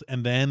playoffs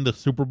and then the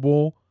Super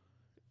Bowl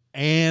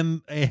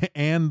and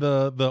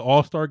the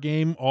All-Star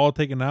game all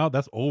taken out.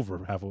 That's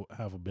over half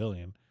a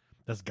billion.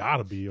 That's got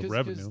to be a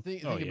revenue.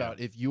 Think Oh, about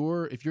if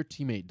your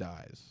teammate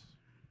dies,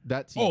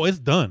 that team, Oh, it's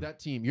done. that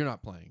team you're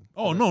not playing.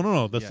 Oh,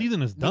 no. The Yeah.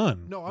 season is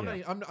done. No, I'm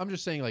Yeah. not. I'm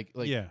just saying like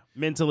Yeah,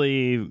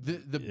 Mentally,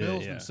 the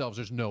Bills yeah. themselves.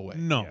 There's no way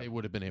No. they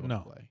would have been able No.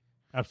 to play.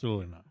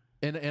 absolutely not.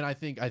 And I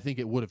think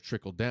it would have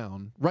trickled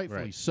down,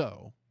 rightfully Right.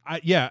 so.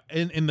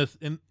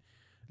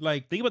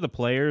 Like think about the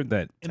player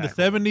that in the tackled.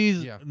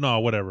 70s, Yeah.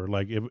 no, whatever.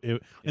 Like if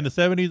in the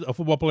 70s, a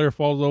football player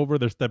falls over,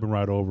 they're stepping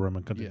right over him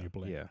and continue Yeah.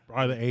 playing. Yeah.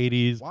 Probably the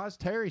 80s, Why is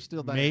Terry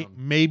still down?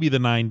 maybe the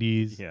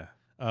 90s. Yeah,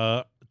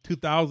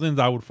 2000s,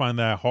 I would find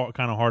that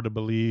kind of hard to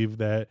believe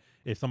that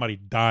if somebody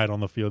died on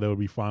the field, they would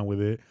be fine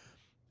with it.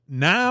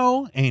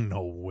 Now, ain't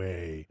no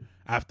way.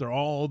 After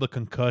all the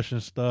concussion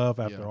stuff,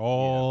 after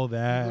all People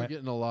are that,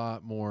 getting a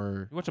lot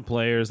more. you watch the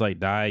players like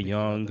die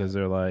young because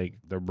they're like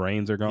their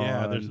brains are gone.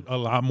 yeah, there's a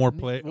lot more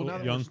Well, now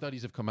that young, more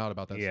studies have come out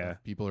about that Yeah.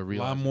 stuff, people are a lot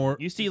realizing. more.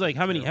 You see, like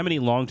how many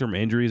long term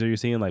injuries are you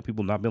seeing? Like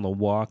people not being able to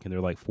walk and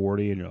they're like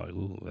 40, and you're like,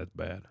 ooh, that's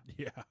bad.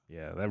 Yeah,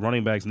 Yeah, that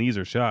running back's knees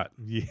are shot.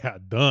 yeah,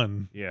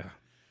 done. Yeah,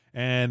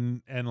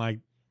 And like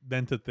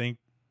then to think,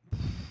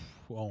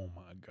 oh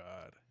my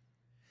god,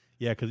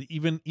 yeah, because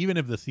even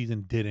if the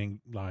season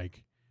didn't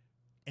like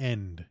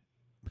end,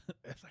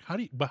 it's like how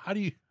do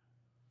you?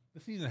 The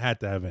season had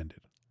to have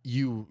ended.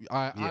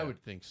 I Yeah.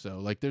 would think so.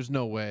 Like, there's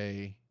no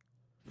way.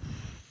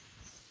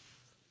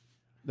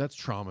 That's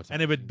traumatizing.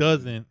 And if it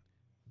doesn't,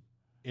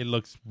 it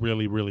looks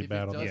really, really If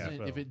bad it on the doesn't,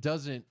 NFL. if it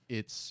doesn't,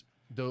 it's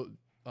though.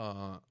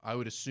 I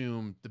would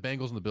assume the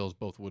Bengals and the Bills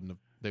both wouldn't have.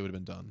 They would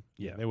have been done.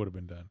 yeah. They would have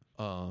been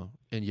done.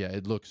 And yeah,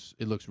 it looks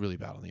really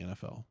bad on the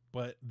NFL.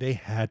 But they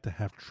had to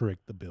have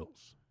tricked the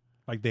Bills.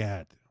 Like they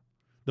had to.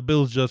 The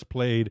Bills just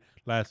played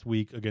last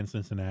week against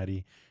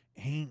Cincinnati.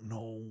 Ain't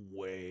no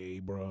way,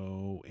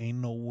 bro. Ain't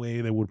no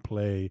way they would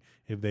play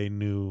if they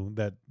knew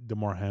that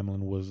DeMar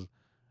Hamlin was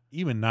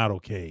even not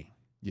okay.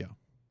 Yeah.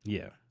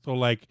 Yeah. So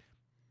like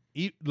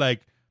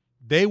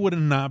they would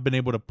have not been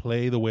able to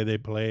play the way they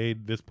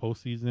played this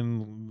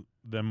postseason.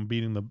 Them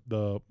beating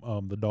the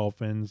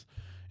Dolphins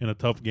in a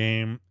tough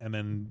game, and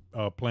then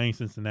playing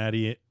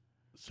Cincinnati,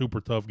 super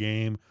tough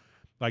game.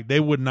 Like they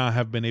would not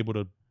have been able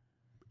to.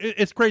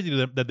 It's crazy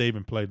that they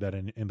even played that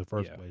in the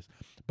first place.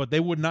 But they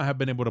would not have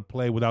been able to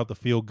play without the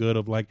feel good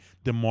of like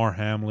DeMar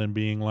Hamlin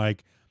being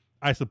like,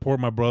 I support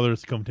my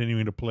brothers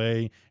continuing to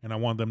play, and I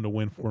want them to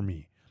win for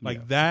me.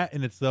 Like that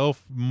in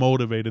itself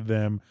motivated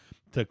them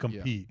to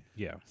compete.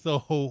 Yeah.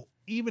 So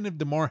even if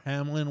DeMar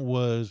Hamlin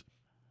was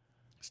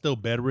still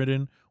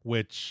bedridden,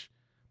 which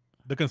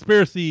the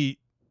conspiracy,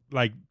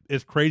 like,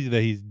 it's crazy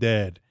that he's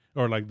dead,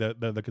 or like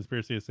the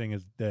conspiracy is saying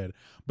is dead.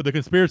 But the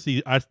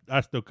conspiracy, I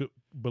still could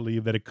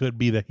believe that it could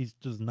be that he's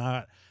just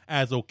not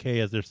as okay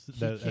as they're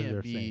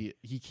saying.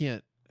 He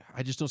can't.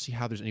 I just don't see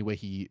how there's any way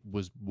he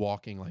was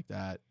walking like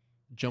that,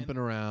 jumping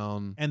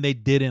around, And they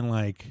didn't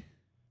like.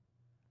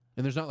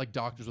 and there's not like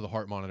doctors with a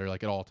heart monitor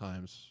like at all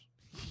times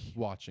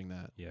watching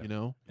that. Yeah. You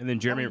know. And then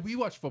Jeremy. We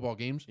watch football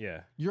games.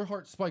 Yeah. Your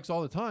heart spikes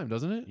all the time,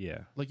 doesn't it? Yeah.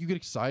 Like you get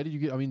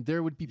excited.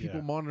 There would be people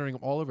Yeah. monitoring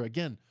them all over.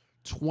 Again,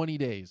 20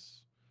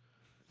 days.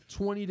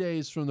 20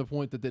 days from the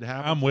point that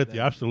happened. I'm to with them.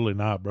 you. Absolutely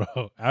not, bro. I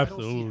don't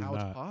Absolutely see how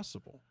not. it's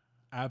possible.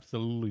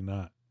 Absolutely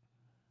not.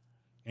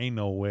 Ain't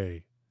no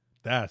way.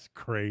 That's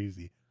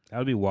crazy. That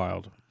would be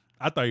wild.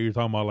 I thought you were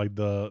talking about like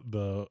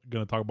the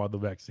gonna talk about the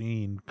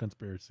vaccine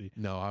conspiracy.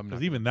 No, I'm not.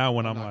 Because even that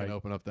one, I'm I'm not like, gonna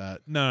open up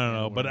that.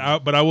 no. Yeah,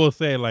 But I will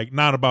say like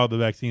not about the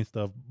vaccine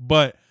stuff.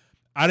 But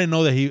I didn't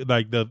know that he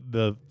like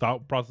the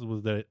thought process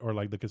was that, or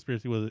like the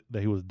conspiracy was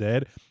that he was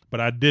dead. But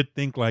I did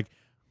think like,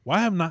 why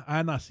have I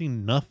have not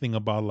seen nothing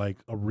about like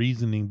a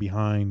reasoning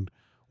behind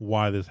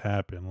why this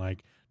happened?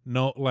 Like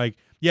no, like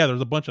yeah,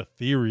 there's a bunch of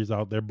theories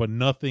out there, but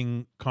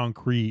nothing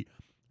concrete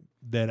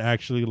that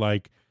actually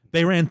like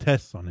they ran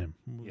tests on him.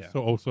 Yeah.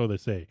 So they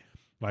say,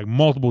 like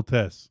multiple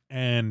tests,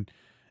 and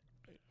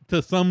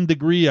to some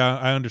degree,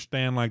 I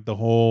understand like the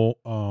whole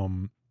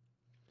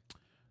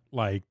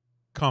like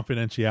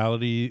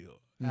confidentiality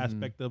Mhm.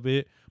 aspect of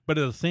it, but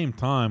at the same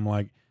time,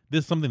 like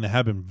this is something that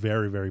had been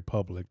very, very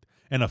public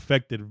and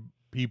affected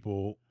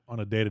people on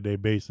a day-to-day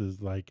basis.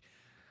 Like,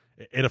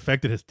 it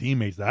affected his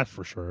teammates, that's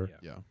for sure.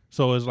 Yeah.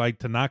 So it's like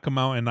to not come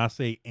out and not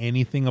say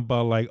anything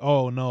about like,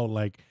 oh no,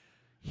 like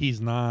he's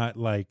not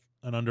like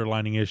an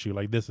underlining issue,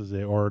 like this is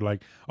it, or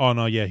like, oh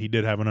no, yeah, he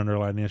did have an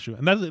underlining issue,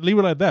 and that's leave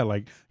it like that.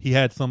 Like he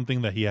had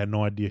something that he had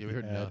no idea. We he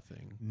heard had.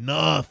 nothing.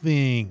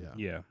 Nothing.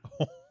 Yeah.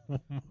 Oh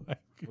my God.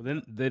 Well,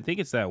 then they think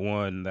it's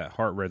that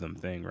heart rhythm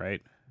thing,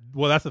 right?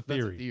 Well, that's a That's a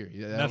theory. theory.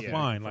 Yeah, That's yeah,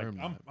 fine. Like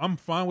confirmed that. I'm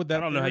fine with that. I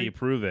don't know how theory, you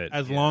prove it.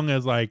 as long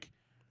as like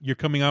you're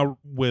coming out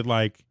with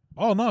like,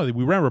 oh no,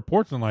 we ran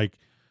reports and like,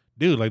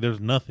 dude, like there's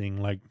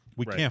nothing, like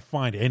we Right. can't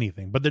find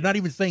anything. But they're not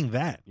even saying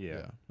that.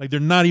 Yeah. Like they're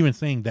not even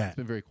saying that. It's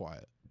been very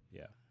quiet.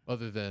 Yeah.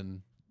 Other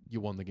than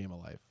you won the game of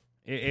life.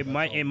 It That's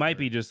might all it we might heard.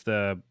 be just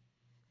the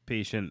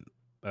patient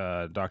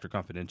doctor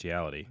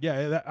confidentiality.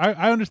 Yeah,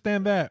 I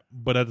understand that,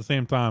 but at the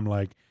same time,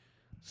 like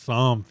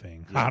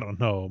something, Yeah. I don't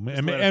know, Just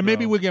and, let us and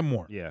maybe know. we'll get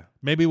more. Yeah.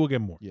 Maybe we'll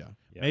get more. Yeah.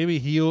 Yeah. Maybe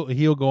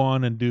he'll go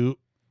on and do,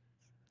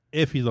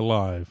 if he's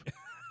alive,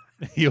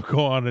 he'll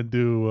go on and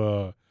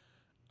do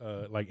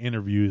like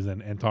interviews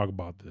and talk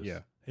about this. Yeah.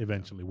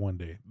 Eventually, one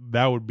day,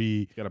 that would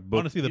be He's got a book.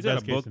 honestly the he's got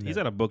best a case book. scenario. He's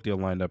got a book deal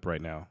lined up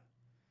right now.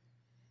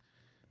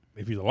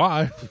 if he's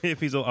alive. If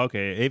he's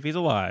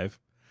alive,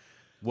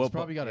 well, He's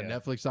probably got a yeah.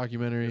 Netflix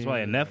documentary. It's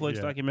probably a Netflix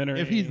Yeah. documentary.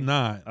 If he's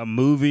not, a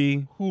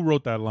movie, who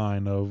wrote that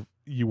line of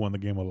 "You won the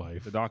game of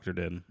life"? the doctor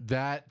did.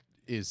 That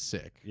is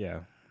sick.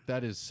 Yeah.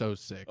 That is so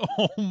sick.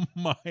 Oh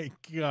my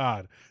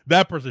God,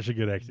 that person should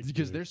get executed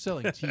Because they're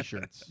selling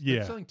T-shirts. Yeah.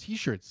 They're selling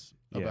T-shirts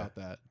Yeah. about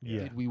that. Yeah.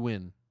 Did we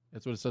win?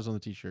 That's what it says on the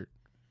T-shirt.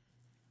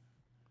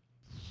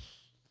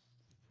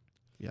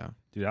 Yeah.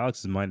 Dude,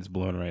 Alex's mind is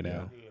blown right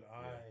now. Dude,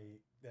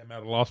 I am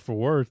at a loss for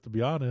words, to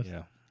be honest.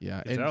 Yeah.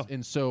 Yeah, It's out.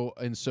 and so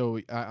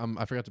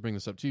I forgot to bring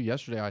this up too.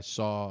 Yesterday I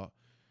saw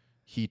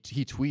he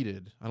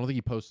tweeted. I don't think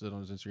he posted it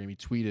on his Instagram. He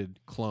tweeted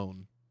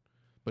clone,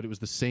 but it was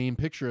the same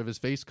picture of his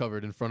face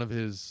covered in front of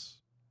his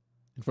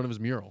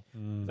mural.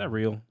 Mm. Is that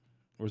real?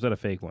 Or is that a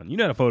fake one? You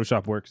know how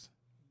Photoshop works.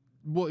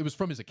 Well, it was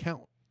from his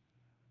account.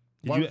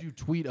 Did Why you- would you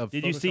tweet of?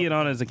 Did you see it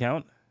on his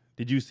account?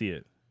 Did you see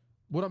it?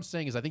 What I'm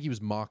saying is, I think he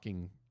was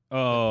mocking.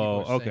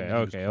 Oh, people are saying okay, that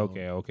he was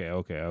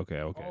okay.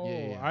 Oh,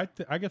 Yeah.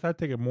 I guess I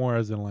take it more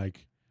as in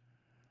like,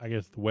 I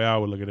guess the way I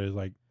would look at it is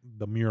like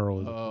the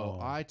mural is. a Oh, clone.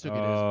 I took it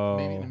as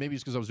Oh. maybe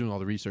it's because I was doing all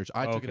the research.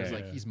 I took it as Okay.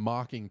 like Yeah. he's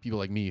mocking people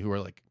like me who are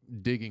like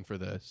digging for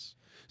this,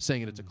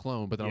 saying it's a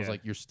clone. But then I was Yeah.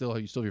 like, you still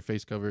have your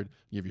face covered.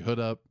 You have your hood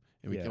up,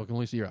 and we Yeah. can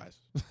only see your eyes.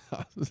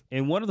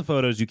 In one of the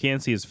photos, you can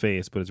see his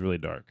face, but it's really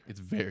dark. It's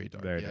very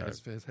dark. Very yeah,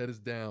 dark. His head is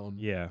down,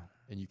 Yeah.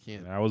 and you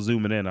can't. I was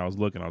zooming in. I was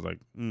looking. I was like,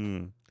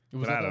 Was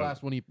but I that the don't-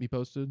 last one he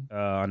posted?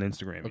 on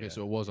Instagram. Okay, yeah.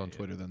 so it was on Yeah.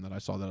 Twitter then that I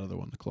saw that other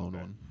one, the clone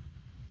Okay. one.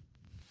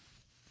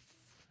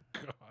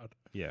 God.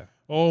 Yeah.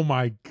 Oh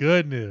my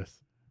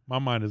goodness, my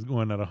mind is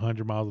going at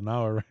 100 miles an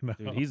hour right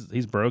now. Dude,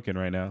 he's broken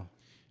right now.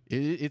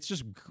 It's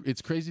just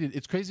it's crazy.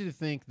 It's crazy to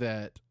think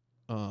that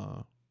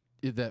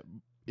it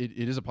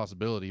is a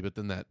possibility, but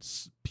then that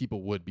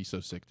people would be so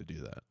sick to do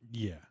that.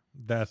 Yeah,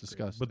 that's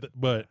Disgusting.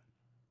 But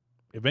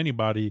if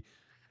anybody,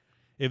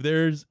 if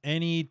there's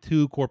any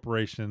two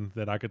corporations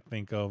that I could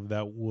think of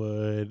that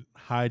would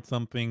hide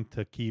something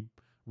to keep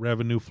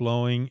revenue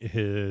flowing,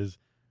 is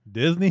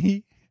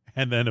Disney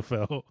and the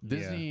NFL.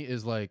 Disney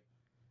is like,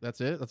 that's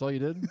it. That's all you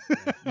did.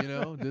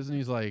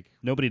 Disney's like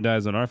Nobody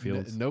dies on our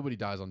fields. nobody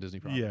dies on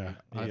Disney property. Yeah,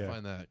 I yeah.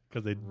 find that.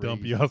 Because they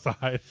dump you Crazy.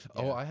 outside.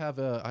 Oh, I have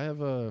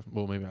a.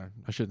 Well, maybe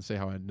I shouldn't say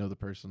how I know the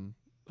person.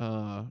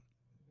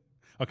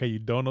 Okay, you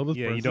don't know this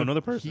Yeah, person. you don't know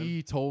the person.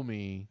 He told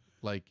me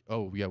like,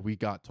 oh yeah, we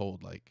got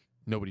told like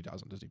nobody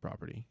dies on Disney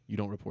property. You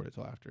don't report it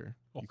till after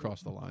you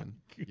cross the line.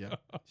 Yeah.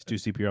 Just do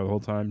CPR the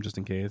whole time, just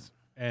in case.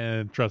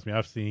 And trust me,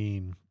 I've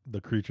seen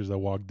the creatures that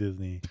walk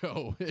Disney.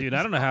 No, Dude,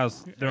 I don't know how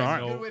there That's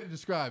aren't. a good way to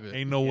describe it.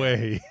 Ain't no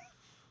way.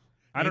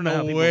 I don't ain't know how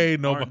no people way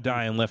aren't nobody-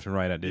 dying left and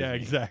right at Disney. Yeah,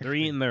 exactly. They're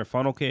eating their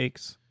funnel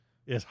cakes.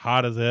 It's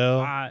hot as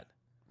hell. Hot.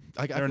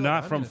 I feel They're like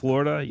not I'm from in a-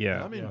 Florida.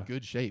 Yeah. I'm in Yeah.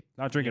 good shape.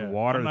 Not drinking Yeah,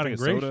 water. I'm not in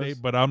drinking great sodas.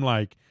 shape, but I'm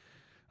like,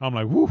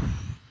 whoo,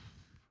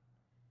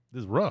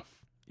 this is rough.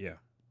 Yeah.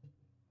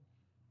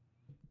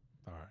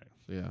 All right.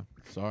 So yeah,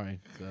 sorry.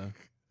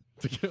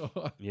 To kill.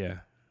 Yeah.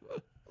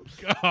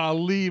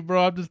 Golly,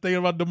 bro, I'm just thinking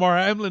about DeMar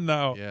Hamlin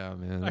now. Yeah,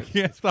 man. I that's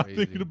can't stop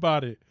crazy. thinking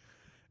about it.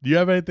 Do you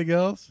have anything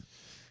else?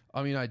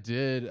 I mean, I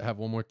did have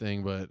one more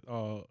thing, but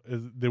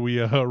Did we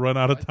run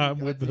out of I time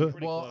think- with I think-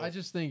 the? well, I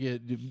just think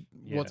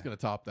what's going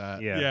to top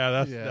that? Yeah.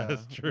 Yeah, Yeah,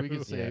 that's true. We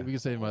can say Yeah. we can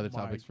save my other Oh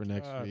my topics for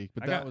next God. week,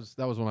 but I that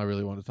got- was one I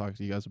really wanted to talk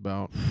to you guys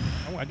about.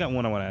 I got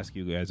one I want to ask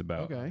you guys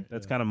about. Okay.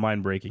 That's Yeah. kind of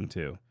mind breaking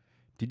too.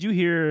 Did you I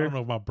hear? don't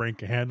know if my brain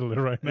can handle it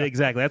right now.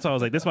 Exactly. That's why I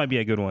was like, this might be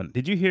a good one.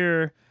 Did you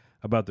hear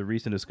about the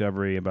recent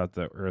discovery about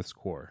the Earth's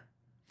core?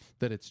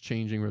 That it's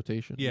changing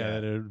rotation. Yeah,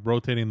 that it's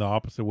rotating the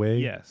opposite way.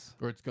 Yes.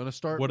 or it's going to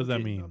start. What does that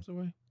rotating mean? the opposite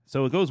way?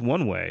 So it goes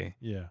one way,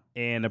 Yeah.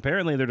 and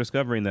apparently they're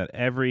discovering that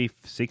every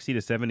 60 to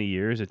 70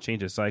 years it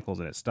changes cycles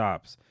and it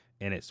stops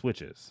and it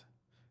switches.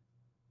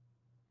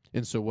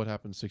 And so, what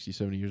happened 60,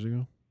 70 years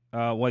ago?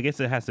 Well, I guess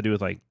it has to do with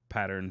like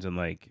patterns and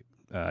like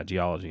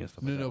geology and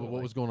stuff. No, like that. but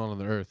what was going on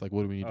the Earth? Like,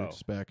 what do we need to Oh.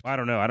 expect? I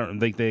don't know. I don't.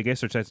 They I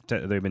guess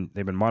they've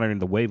been monitoring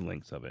the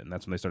wavelengths of it, and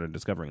that's when they started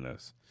discovering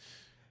this.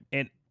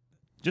 And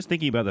just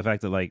thinking about the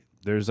fact that like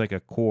there's like a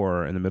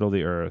core in the middle of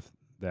the Earth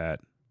that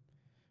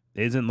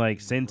isn't like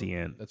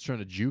sentient. That's trying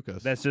to juke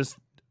us. That's just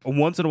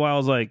once in a while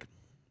is like,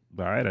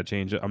 all right,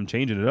 I'm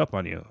changing it up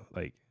on you.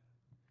 Like,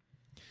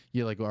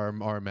 yeah, like our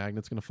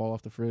magnet's gonna fall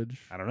off the fridge.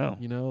 I don't know.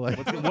 You know, like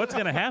What's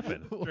gonna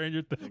happen?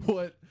 Stranger Things.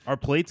 what Our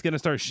plate's gonna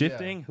start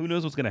shifting. Who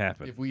knows what's gonna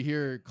happen? if we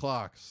hear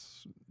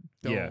clocks?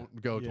 Don't Yeah.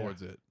 go Yeah.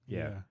 towards it.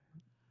 Yeah.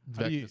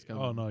 How do you- Vector's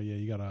coming. oh no, yeah,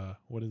 you gotta.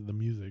 What is the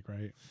music,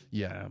 right?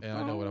 Yeah, and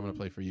I know what I'm gonna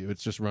play for you.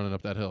 It's just running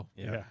up that hill.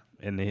 Yeah.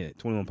 And they hit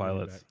 21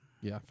 Pilots.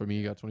 Yeah, for me,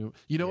 you got 20.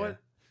 You know Yeah.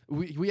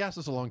 what? We asked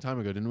this a long time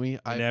ago, didn't we?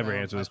 I never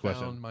answered this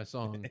question. Found my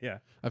song. Yeah.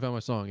 I found my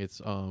song. It's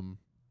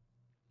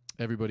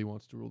 "Everybody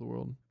Wants to Rule the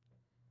World"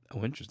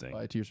 Oh, interesting.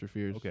 by Tears for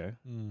Fears. Okay.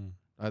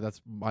 That's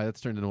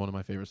turned into one of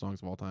my favorite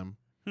songs of all time.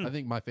 Hmm. I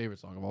think my favorite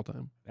song of all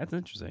time. That's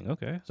interesting.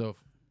 Okay. So if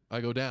I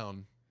go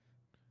down,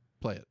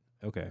 play it,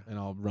 Okay. and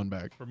I'll run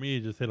back. For me,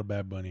 it just hit a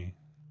Bad Bunny.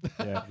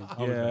 Yeah.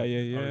 I was back. I was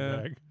yeah.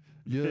 back.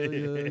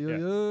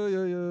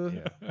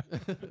 Yeah.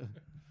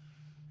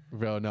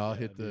 Bro, no, I'll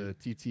hit the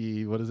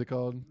TT. What is it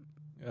called?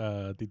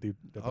 Titi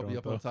de I'll be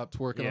up on Toronto. top,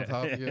 twerking on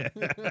top.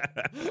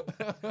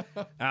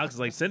 Yeah. Alex is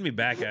like, send me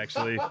back,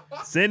 actually.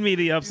 Send me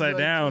the upside He's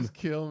like, down. "Just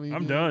kill me.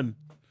 I'm dude." done.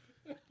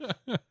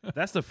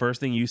 That's the first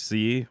thing you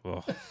see.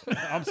 Well,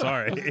 I'm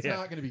sorry. It's Yeah.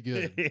 not going to be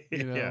good.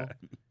 You know? Yeah.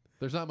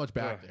 There's not much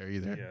back Ugh. there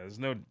either. Yeah, there's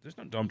no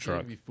dump Trying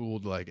truck. to be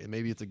fooled like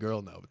maybe it's a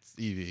girl. No, it's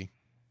Evie.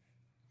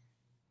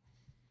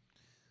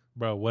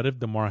 Bro, what if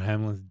Damar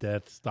Hamlin's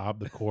death stopped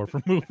the core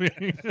from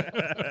moving?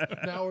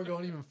 Now we're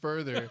going even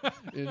further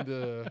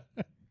into.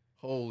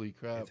 Holy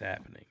crap! It's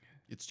happening.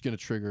 It's going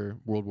to trigger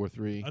World War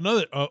III.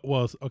 Another,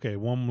 okay,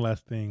 one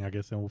last thing, I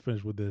guess, and we'll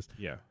finish with this.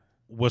 Yeah.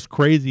 What's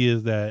crazy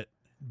is that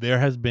there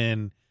has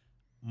been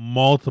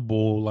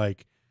multiple,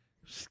 like,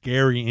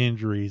 scary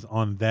injuries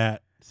on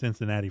that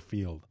Cincinnati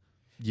field.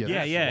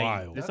 Yeah.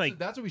 wild. It's like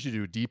that's what we should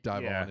do a deep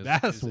dive Yeah. on.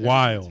 That's everything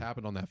wild. That's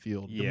happened on that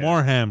field. Yeah.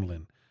 Damar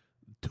Hamlin,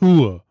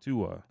 Tua,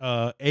 Tua.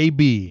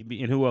 AB.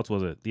 And who else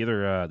was it? The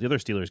other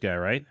Steelers guy,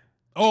 right?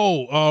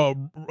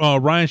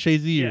 Ryan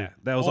Shazier. Yeah,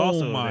 that was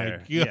also my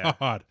there. Yeah.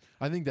 God.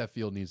 I think that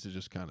field needs to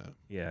just kind of.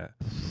 Yeah.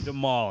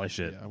 Demolish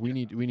it. Yeah, we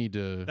need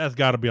to. That's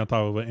got to be on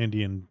top of an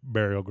Indian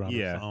burial ground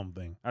Yeah. or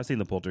something. I've seen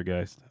the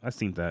poltergeist. I've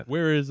seen that.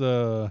 Where is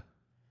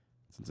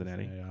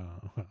Cincinnati.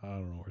 Yeah, I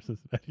don't know where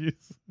Cincinnati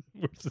is.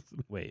 Where's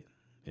Cincinnati? Wait.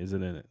 Is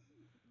it in it?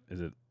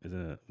 Isn't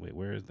it? Wait,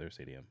 where is their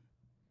stadium?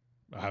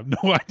 I have no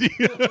idea.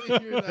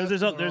 Because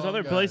there's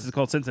other places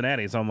called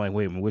Cincinnati, so I'm like,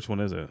 wait, which one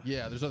is it?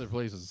 Yeah, there's other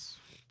places,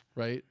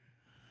 right?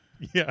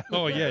 Yeah.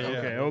 Oh yeah. Yeah.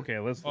 Okay.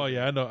 Let's. Oh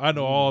yeah. I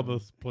know all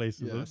those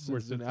places. Yeah, where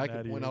Cincinnati. I can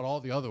Cincinnati point is. out all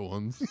the other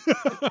ones.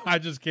 I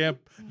just can't.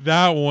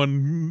 That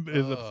one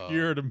is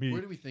obscure to Where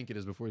me. do we think it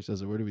is before he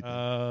says it? Where do we think?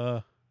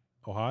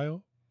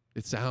 Ohio.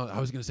 It sounds. I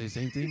was gonna say the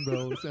same thing,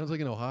 bro. It sounds like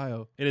in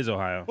Ohio. It is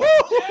Ohio.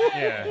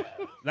 Yeah.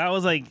 That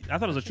was like, I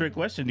thought it was a trick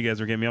question you guys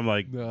were giving me. I'm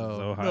like, No. it's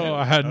Ohio. No,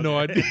 I had no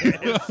idea.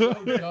 It's so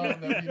dumb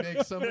that we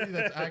make somebody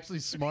that's actually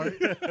smart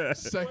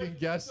second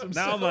guess themselves.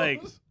 Now I'm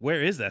like,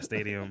 where is that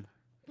stadium?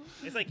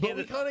 It's like but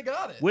we Kansas. kind of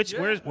got it. Which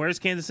Yeah. where's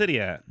Kansas City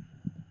at?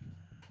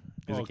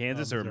 Is Oh, it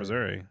Kansas or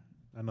Missouri?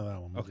 I know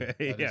that one. Okay,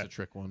 That is yeah. a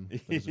trick one.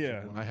 That is a trick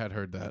Yeah. one. I had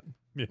heard that.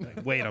 Yeah.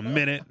 Wait a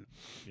minute.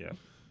 Yeah.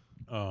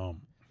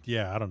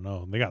 Yeah, I don't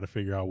know. They got to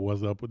figure out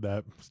what's up with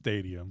that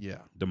stadium. Yeah.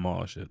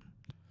 Demolish it.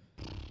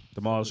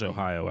 Demolish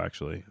Ohio,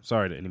 actually.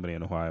 Sorry to anybody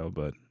in Ohio,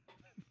 but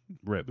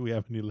rip. Do we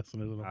have any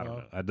listeners in I don't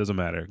Ohio? know. It doesn't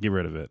matter. Get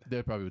rid of it.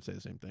 They probably would say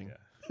the same thing.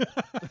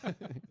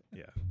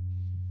 Yeah.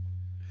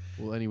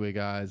 Well, anyway,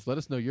 guys, let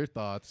us know your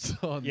thoughts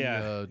on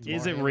Yeah. the.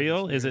 Is Damar it real?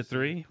 Hamlin Is it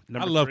conspiracy. 3?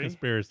 Number I love 3?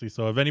 conspiracy.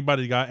 So if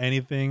anybody got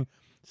anything,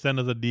 send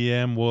us a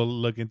DM. We'll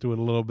look into it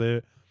a little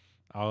bit.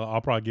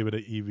 I'll probably give it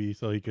an EV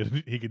so he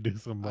could do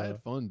some. I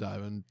had fun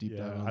diving deep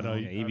yeah, diving. on I know that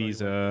you- one. Yeah, I know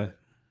EV's you like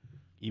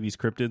EV's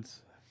cryptids.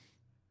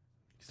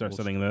 Start We'll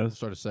studying We'll those.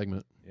 start a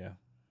segment. Yeah.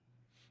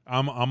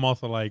 I'm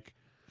also like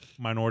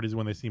minorities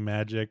when they see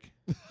magic.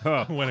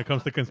 Huh. When it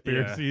comes to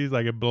conspiracies,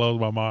 like it blows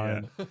my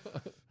mind.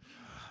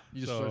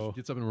 You just So-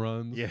 gets up and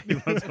runs. Yeah. He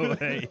runs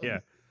away. Yeah.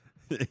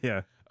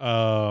 Yeah.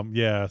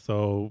 Yeah.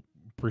 So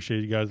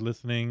appreciate you guys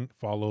listening.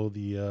 Follow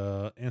the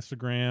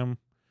Instagram,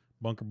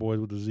 Bunker Boys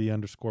with the Z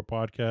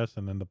 _podcast,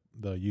 and then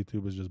the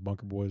YouTube is just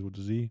Bunker Boys with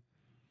the Z.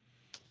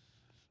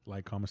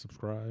 Like, comment,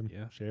 subscribe,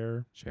 Yeah.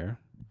 share.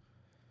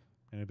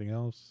 Anything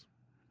else?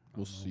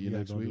 We'll I don't know. see you guys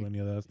next don't week. do any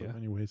of that stuff Yeah.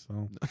 anyway.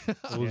 So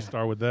we'll just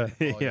start with that.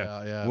 Oh,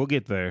 Yeah. yeah. We'll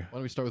get there. Why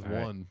don't we start with All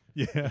right. one?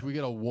 Yeah. If we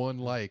get a 1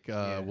 like,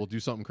 we'll do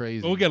something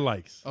crazy. We'll get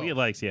likes. Oh. We get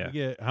likes, yeah. We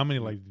get how many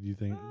likes do you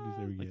think? Do you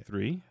say we Like get?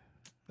 3?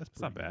 That's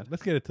It's not pretty good. bad.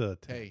 Let's get it to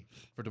 10. Hey,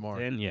 for tomorrow.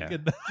 10, yeah.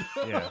 Get that.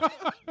 Yeah.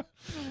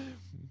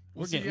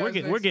 We'll We're see you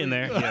getting guys we're next getting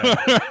there.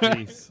 week. Yeah.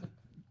 Peace.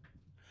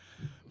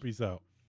 Peace out.